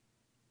be.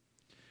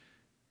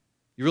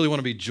 You really want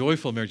to be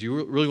joyful in marriage.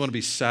 You really want to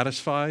be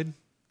satisfied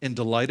and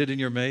delighted in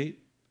your mate.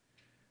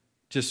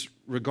 Just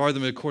regard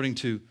them according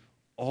to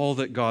all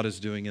that God is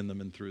doing in them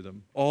and through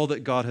them, all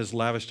that God has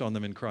lavished on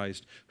them in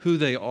Christ, who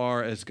they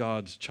are as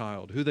God's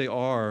child, who they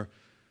are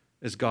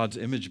as God's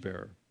image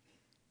bearer.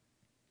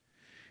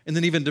 And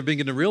then even to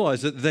begin to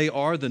realize that they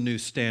are the new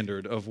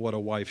standard of what a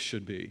wife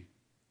should be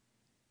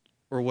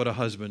or what a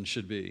husband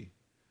should be.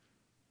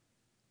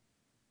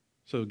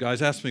 So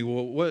guys ask me,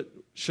 well, what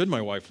should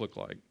my wife look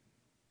like?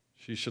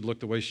 She should look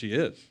the way she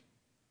is.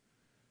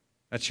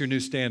 That's your new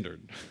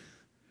standard.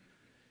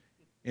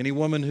 Any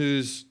woman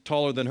who's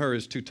taller than her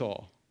is too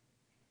tall.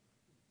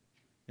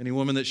 Any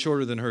woman that's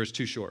shorter than her is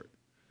too short.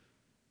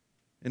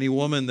 Any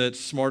woman that's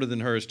smarter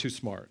than her is too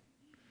smart.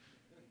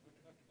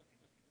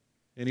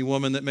 Any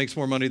woman that makes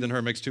more money than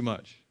her makes too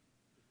much.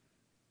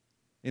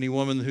 Any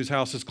woman whose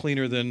house is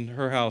cleaner than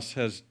her house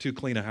has too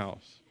clean a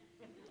house.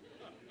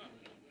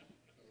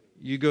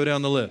 You go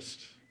down the list.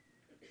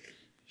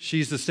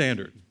 She's the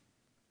standard.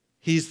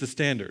 He's the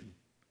standard.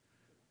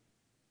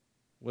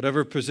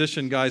 Whatever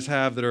position guys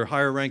have that are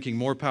higher ranking,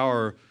 more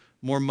power,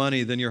 more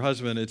money than your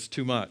husband, it's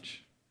too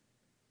much.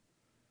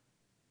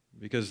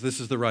 Because this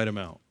is the right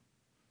amount.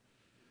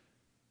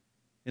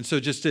 And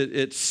so just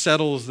it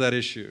settles that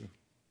issue.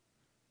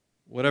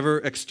 Whatever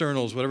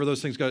externals, whatever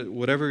those things got,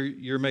 whatever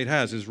your mate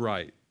has is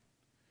right.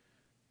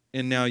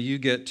 And now you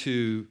get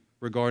to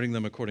regarding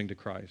them according to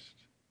Christ.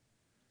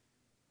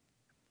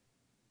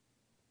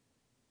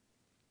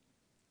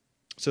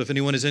 So if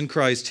anyone is in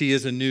Christ, he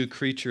is a new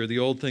creature. The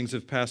old things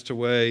have passed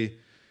away,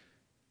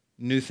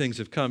 new things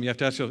have come. You have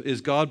to ask yourself,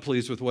 is God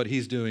pleased with what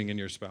he's doing in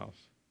your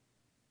spouse?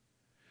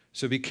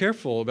 So be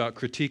careful about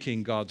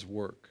critiquing God's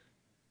work.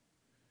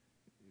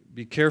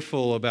 Be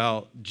careful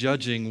about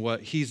judging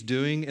what he's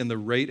doing and the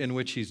rate in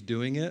which he's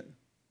doing it,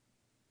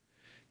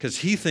 because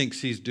he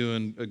thinks he's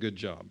doing a good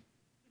job,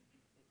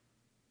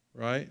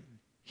 right?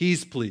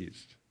 He's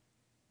pleased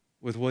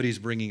with what he's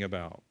bringing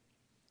about.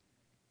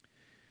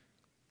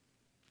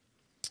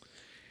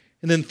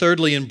 And then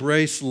thirdly,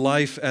 embrace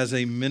life as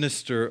a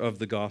minister of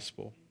the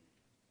gospel.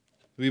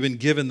 We've been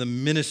given the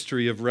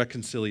ministry of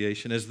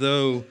reconciliation as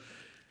though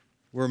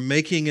we're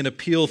making an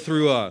appeal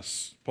through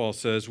us, Paul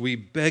says. We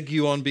beg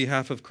you on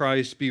behalf of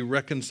Christ, be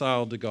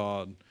reconciled to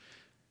God.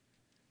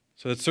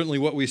 So that's certainly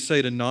what we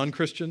say to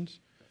non-Christians.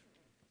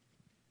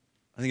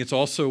 I think it's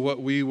also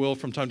what we will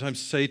from time to time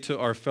say to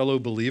our fellow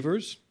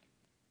believers.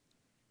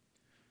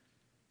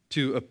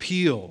 To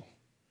appeal,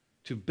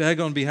 to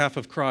beg on behalf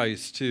of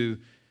Christ, to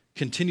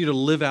continue to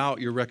live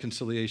out your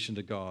reconciliation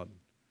to God,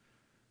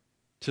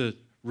 to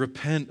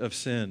repent of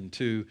sin,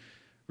 to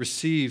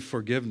receive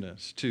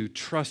forgiveness, to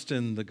trust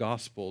in the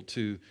gospel,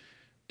 to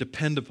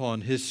depend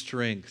upon his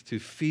strength, to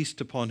feast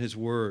upon his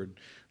word,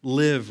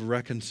 live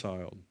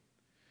reconciled.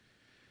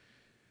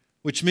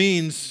 Which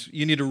means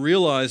you need to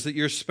realize that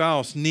your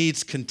spouse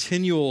needs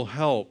continual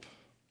help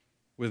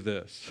with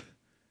this.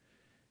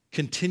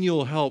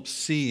 Continual help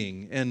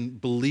seeing and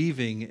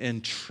believing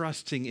and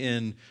trusting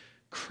in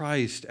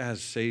Christ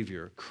as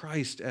Savior,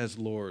 Christ as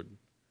Lord.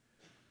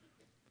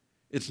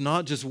 It's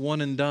not just one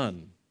and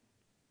done.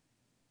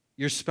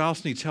 Your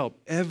spouse needs help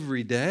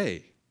every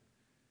day,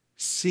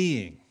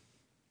 seeing,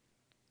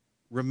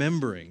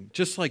 remembering,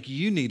 just like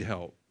you need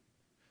help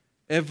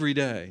every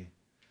day.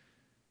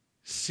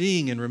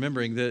 Seeing and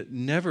remembering that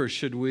never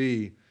should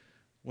we,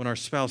 when our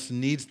spouse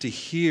needs to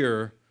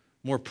hear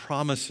more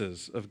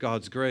promises of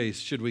God's grace,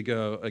 should we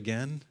go,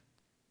 again?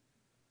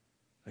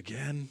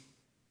 Again?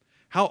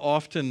 How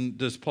often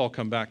does Paul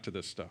come back to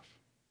this stuff?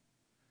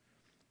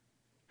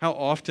 How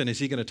often is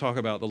he going to talk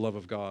about the love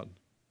of God?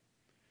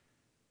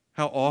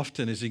 How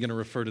often is he going to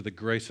refer to the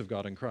grace of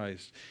God in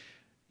Christ?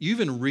 You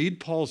even read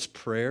Paul's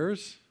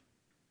prayers,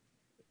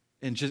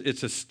 and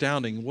it's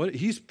astounding. What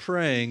he's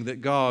praying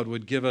that God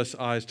would give us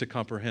eyes to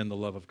comprehend the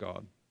love of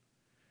God,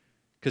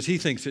 because he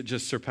thinks it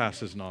just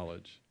surpasses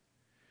knowledge.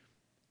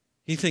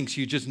 He thinks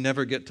you just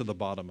never get to the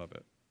bottom of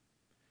it.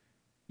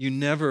 You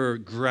never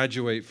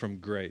graduate from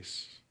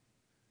grace.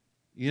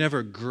 You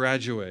never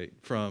graduate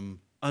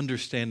from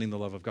understanding the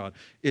love of God.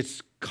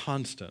 It's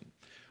constant.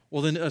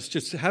 Well, then us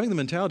just having the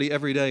mentality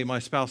every day, my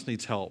spouse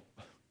needs help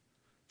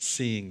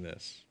seeing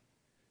this,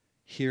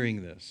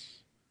 hearing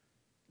this,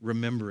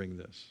 remembering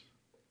this.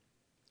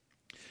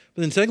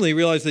 But then secondly,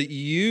 realize that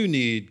you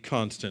need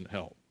constant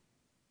help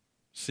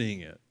seeing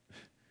it.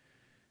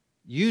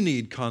 You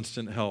need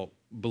constant help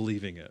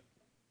believing it.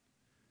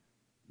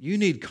 You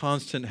need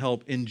constant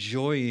help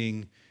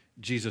enjoying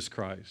Jesus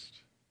Christ.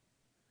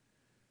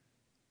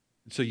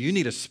 So you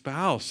need a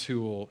spouse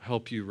who will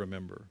help you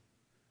remember.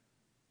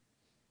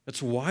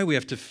 That's why we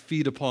have to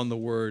feed upon the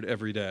Word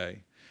every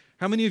day.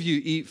 How many of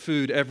you eat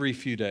food every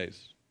few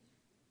days?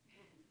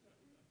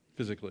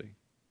 Physically.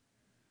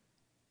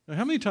 Now,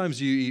 how many times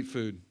do you eat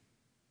food?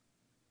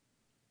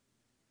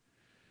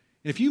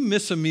 And if you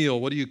miss a meal,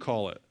 what do you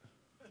call it?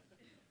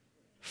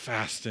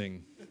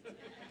 Fasting.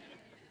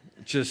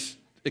 Just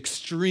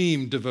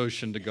extreme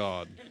devotion to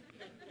God.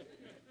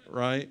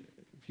 Right?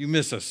 If you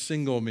miss a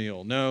single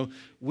meal. No,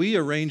 we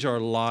arrange our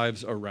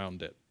lives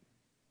around it.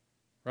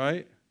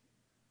 Right?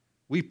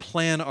 We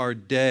plan our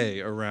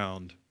day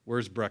around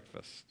where's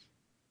breakfast,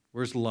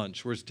 where's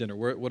lunch, where's dinner,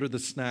 what are the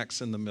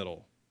snacks in the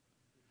middle.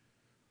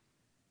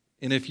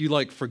 And if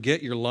you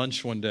forget your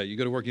lunch one day, you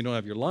go to work, you don't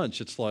have your lunch,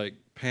 it's like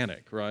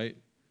panic, right?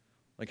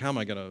 Like, how am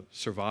I going to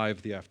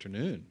survive the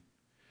afternoon?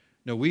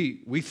 No,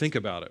 we think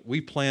about it.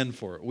 We plan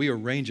for it. We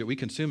arrange it. We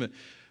consume it.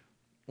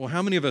 Well,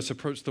 how many of us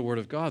approach the Word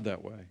of God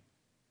that way?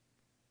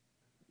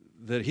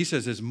 That he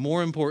says is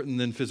more important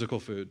than physical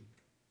food.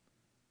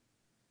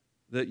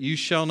 That you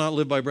shall not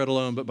live by bread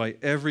alone, but by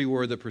every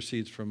word that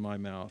proceeds from my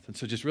mouth. And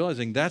so just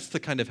realizing that's the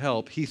kind of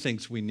help he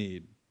thinks we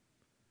need.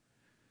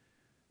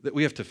 That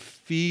we have to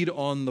feed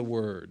on the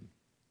Word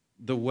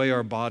the way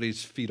our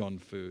bodies feed on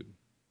food.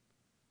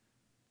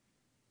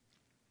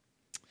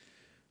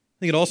 I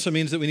think it also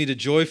means that we need to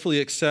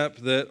joyfully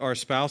accept that our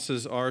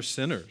spouses are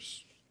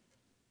sinners,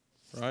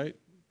 right?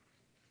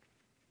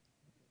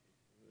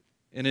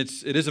 And it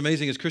is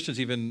amazing as Christians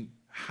even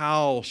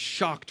how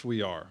shocked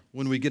we are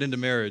when we get into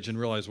marriage and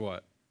realize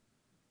what?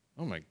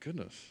 Oh my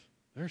goodness,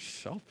 they're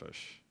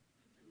selfish.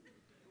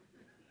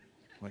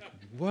 Like,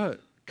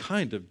 what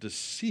kind of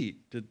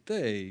deceit did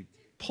they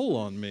pull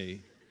on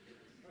me?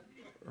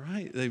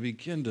 Right? They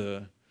begin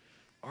to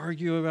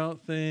argue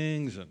about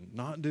things and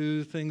not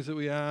do things that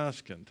we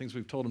ask and things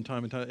we've told them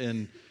time and time,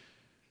 and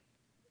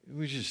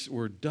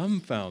we're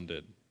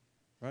dumbfounded,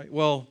 right?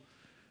 Well,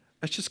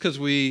 that's just because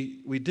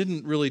we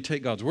didn't really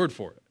take God's word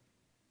for it.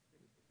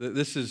 That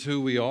this is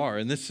who we are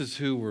and this is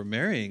who we're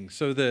marrying,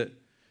 so that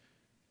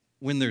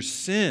when there's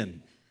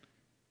sin,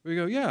 we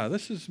go, yeah,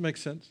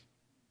 makes sense.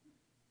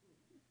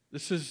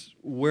 This is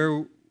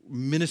where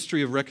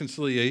ministry of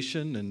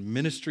reconciliation and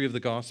ministry of the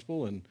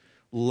gospel and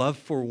love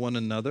for one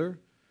another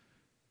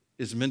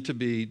is meant to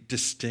be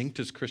distinct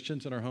as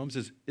Christians in our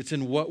homes. It's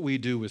in what we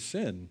do with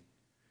sin.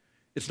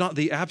 It's not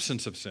the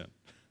absence of sin.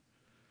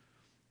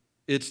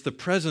 It's the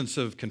presence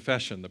of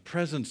confession, the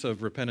presence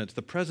of repentance,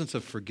 the presence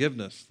of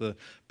forgiveness, the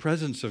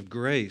presence of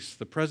grace,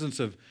 the presence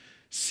of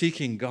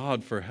seeking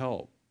God for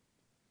help,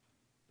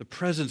 the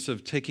presence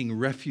of taking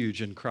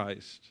refuge in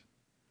Christ.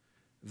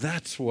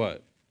 That's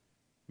what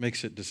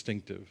makes it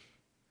distinctive,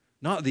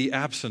 not the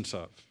absence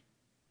of.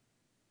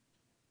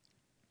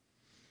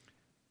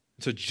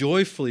 So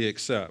joyfully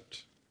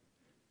accept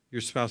your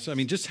spouse. I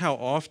mean, just how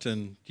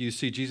often do you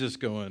see Jesus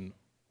going,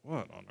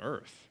 what on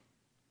earth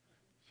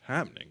is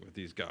happening with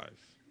these guys?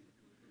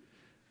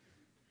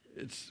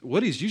 It's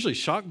what he's usually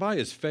shocked by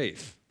is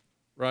faith,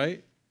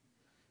 right?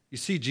 You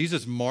see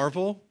Jesus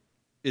marvel,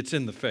 it's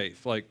in the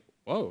faith. Like,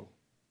 whoa,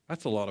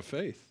 that's a lot of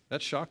faith.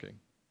 That's shocking.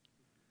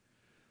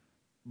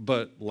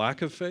 But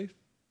lack of faith,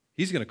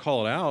 he's going to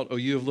call it out, oh,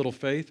 you have little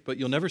faith, but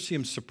you'll never see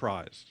him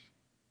surprised.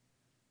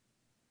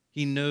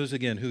 He knows,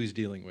 again, who he's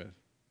dealing with.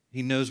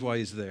 He knows why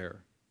he's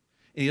there.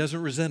 And he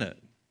doesn't resent it.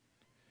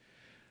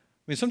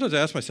 I mean, sometimes I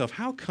ask myself,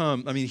 how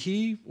come,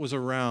 he was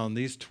around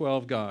these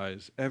 12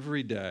 guys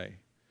every day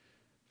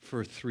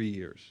for 3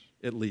 years,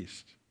 at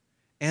least,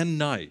 and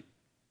night.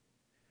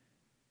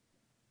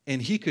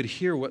 and he could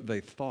hear what they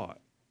thought.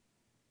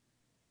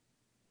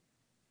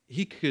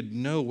 He could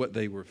know what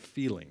they were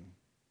feeling.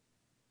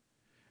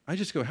 I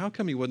just go, how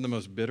come he wasn't the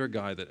most bitter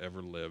guy that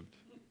ever lived?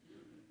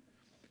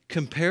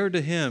 Compared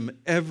to him,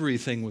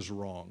 everything was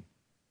wrong.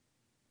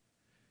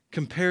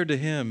 Compared to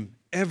him,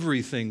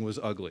 everything was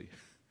ugly.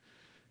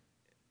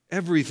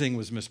 Everything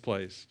was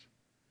misplaced.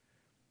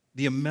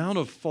 The amount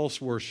of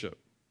false worship,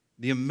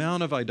 the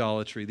amount of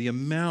idolatry, the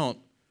amount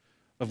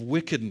of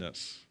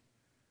wickedness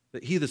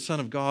that he, the Son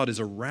of God, is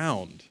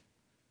around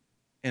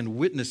and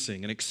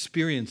witnessing and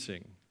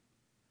experiencing.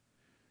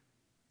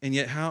 And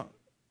yet how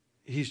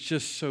he's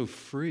just so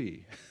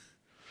free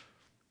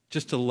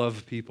just to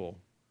love people.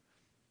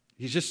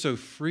 He's just so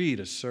free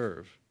to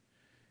serve.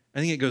 I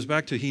think it goes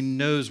back to he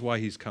knows why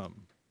he's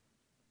come.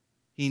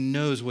 He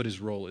knows what his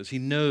role is. He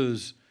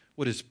knows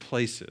what his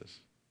place is.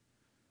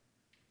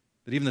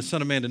 That even the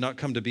Son of Man did not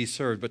come to be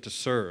served, but to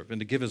serve and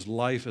to give his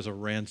life as a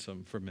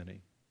ransom for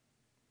many.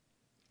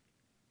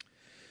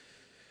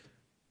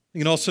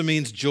 It also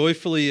means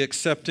joyfully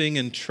accepting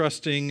and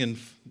trusting, and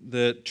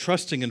that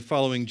trusting and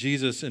following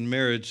Jesus in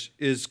marriage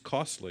is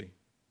costly.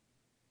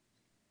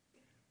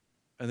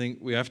 I think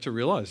we have to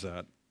realize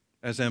that.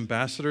 As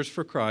ambassadors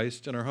for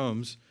Christ in our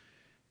homes,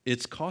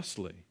 it's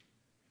costly.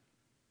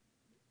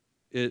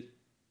 It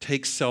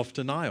takes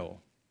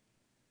self-denial.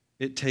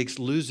 It takes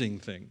losing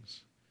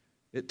things.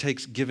 It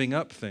takes giving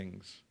up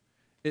things.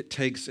 It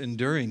takes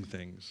enduring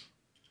things.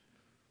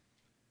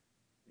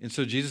 And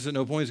so Jesus at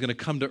no point is going to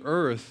come to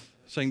earth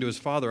saying to his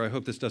Father, I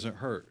hope this doesn't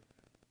hurt.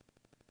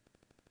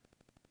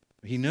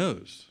 He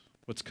knows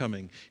what's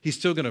coming. He's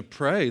still going to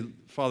pray,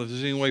 Father, if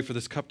there's any way for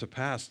this cup to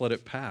pass, let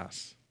it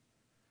pass.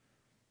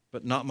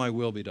 But not my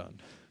will be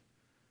done.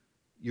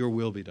 Your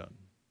will be done.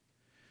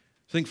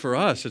 I think for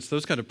us, it's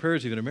those kind of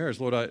prayers even in marriage.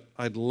 Lord,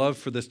 I'd love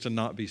for this to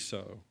not be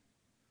so.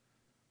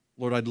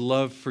 Lord, I'd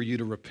love for you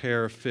to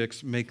repair,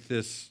 fix, make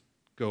this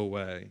go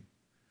away.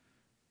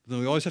 But then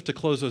we always have to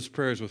close those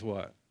prayers with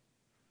what?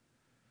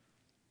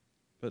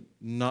 But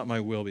not my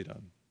will be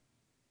done.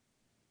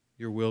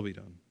 Your will be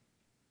done.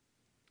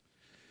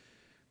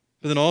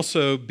 But then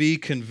also be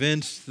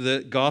convinced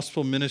that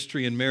gospel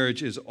ministry in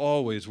marriage is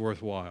always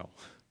worthwhile.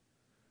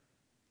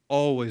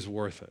 Always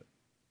worth it.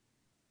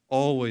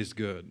 Always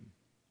good.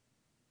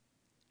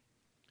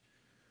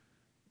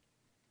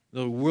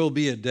 There will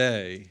be a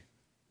day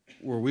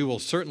where we will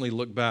certainly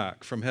look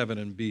back from heaven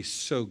and be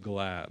so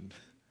glad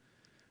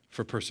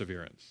for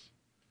perseverance.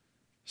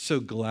 So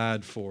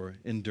glad for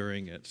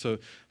enduring it. So I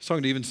was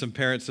talking to even some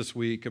parents this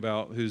week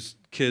about whose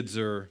kids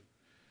are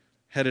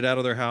headed out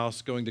of their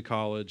house, going to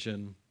college,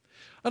 and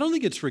I don't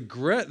think it's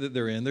regret that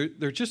they're in.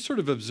 They're just sort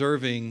of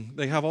observing.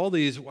 They have all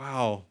these,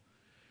 wow,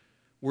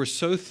 we're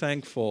so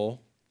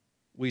thankful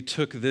we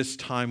took this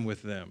time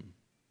with them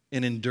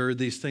and endured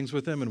these things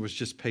with them and was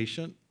just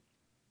patient.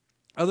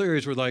 Other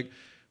areas were like,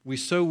 we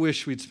so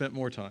wish we'd spent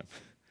more time.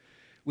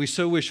 We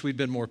so wish we'd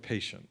been more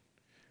patient.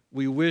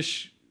 We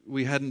wish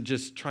we hadn't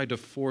just tried to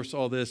force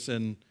all this.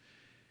 And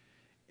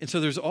so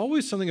there's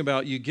always something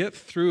about you get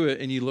through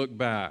it and you look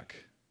back.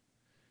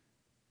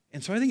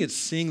 And so I think it's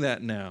seeing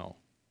that now.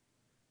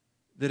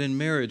 That in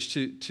marriage,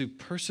 to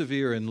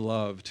persevere in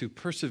love, to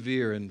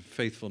persevere in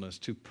faithfulness,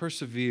 to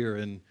persevere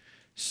in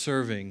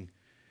serving,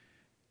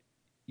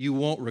 you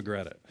won't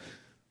regret it.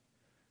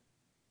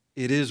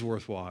 It is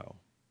worthwhile.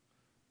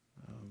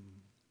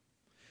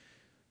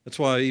 That's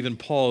why even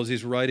Paul, as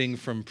he's writing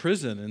from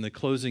prison in the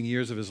closing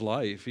years of his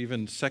life,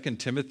 even 2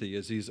 Timothy,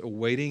 as he's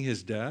awaiting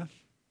his death,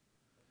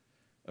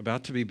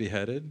 about to be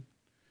beheaded,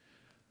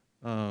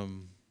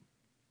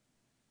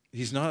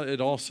 he's not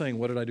at all saying,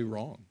 what did I do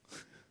wrong?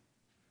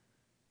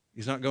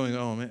 He's not going,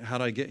 oh, man, how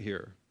did I get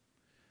here?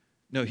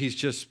 No, he's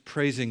just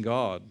praising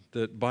God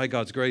that by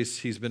God's grace,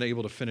 he's been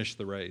able to finish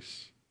the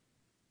race.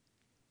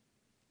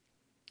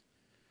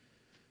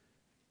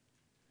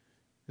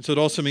 And so it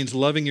also means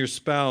loving your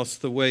spouse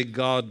the way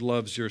God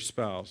loves your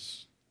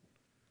spouse,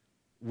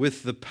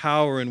 with the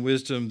power and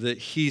wisdom that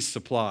he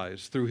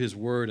supplies through his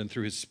word and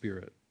through his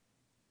spirit.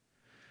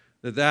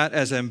 That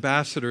as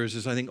ambassadors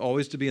is, I think,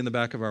 always to be in the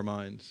back of our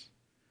minds.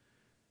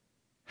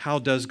 How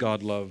does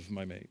God love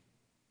my mate?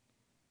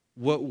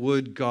 What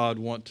would God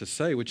want to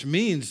say? Which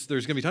means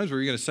there's going to be times where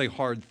you're going to say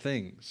hard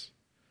things,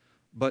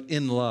 but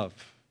in love,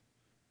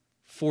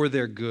 for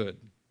their good,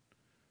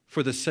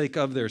 for the sake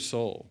of their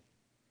soul,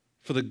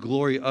 for the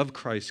glory of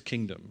Christ's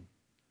kingdom.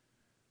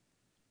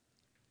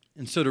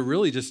 And so to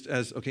really just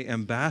as, okay,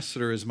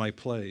 ambassador is my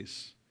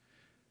place.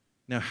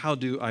 Now, how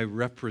do I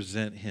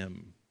represent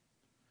him?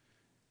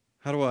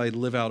 How do I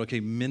live out, okay,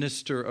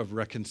 minister of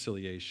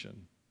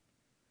reconciliation?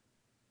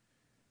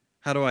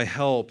 How do I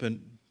help,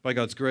 and by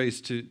God's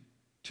grace, to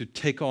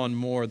take on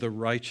more the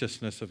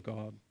righteousness of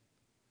God,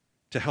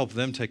 to help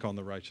them take on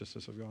the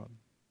righteousness of God?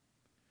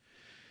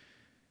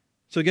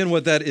 So again,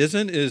 what that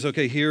isn't is,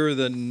 okay, here are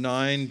the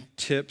 9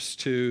 tips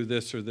to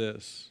this or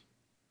this.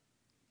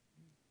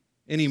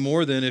 Any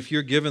more than if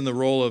you're given the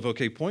role of,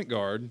 okay, point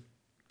guard,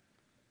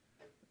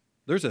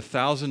 there's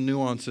 1,000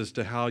 nuances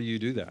to how you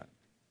do that.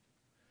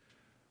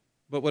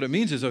 But what it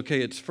means is,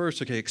 okay, it's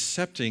first, okay,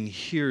 accepting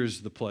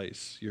here's the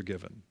place you're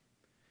given.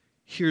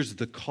 Here's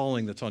the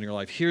calling that's on your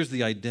life. Here's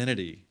the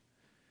identity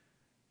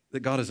that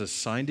God has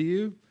assigned to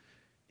you.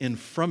 And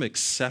from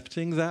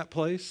accepting that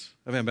place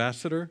of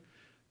ambassador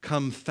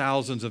come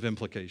thousands of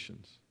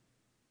implications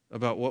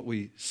about what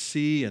we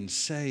see and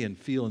say and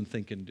feel and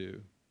think and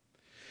do.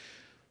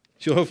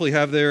 So you'll hopefully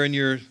have there in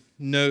your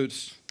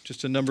notes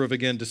just a number of,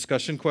 again,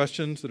 discussion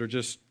questions that are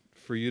just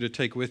for you to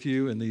take with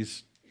you in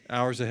these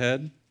hours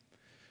ahead,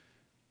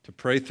 to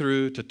pray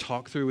through, to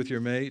talk through with your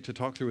mate, to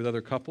talk through with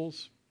other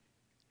couples,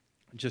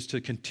 just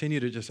to continue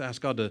to just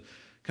ask God to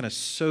kind of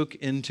soak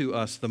into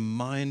us the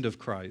mind of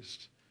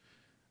Christ,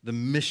 the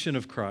mission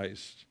of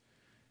Christ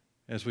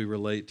as we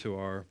relate to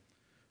our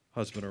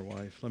husband or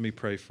wife. Let me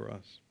pray for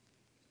us.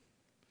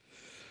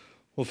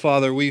 Well,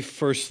 Father, we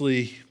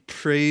firstly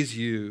praise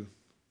you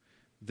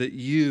that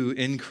you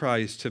in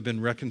Christ have been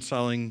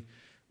reconciling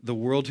the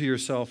world to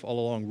yourself all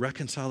along,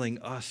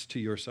 reconciling us to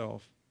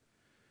yourself,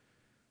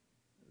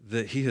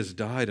 that he has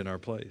died in our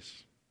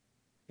place,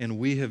 and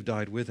we have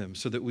died with him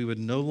so that we would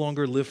no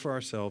longer live for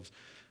ourselves,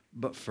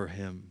 but for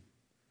him.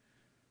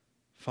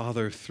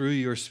 Father, through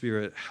your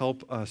Spirit,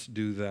 help us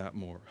do that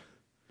more.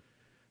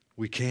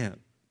 We can't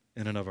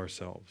in and of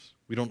ourselves.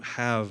 We don't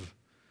have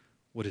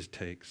what it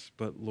takes,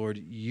 but Lord,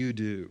 you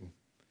do.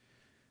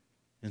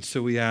 And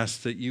so we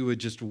ask that you would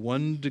just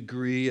 1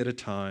 degree at a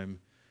time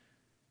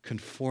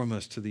conform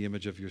us to the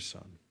image of your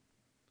Son.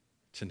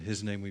 It's in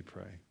his name we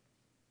pray.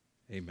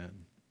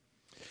 Amen.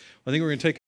 I think we're going to take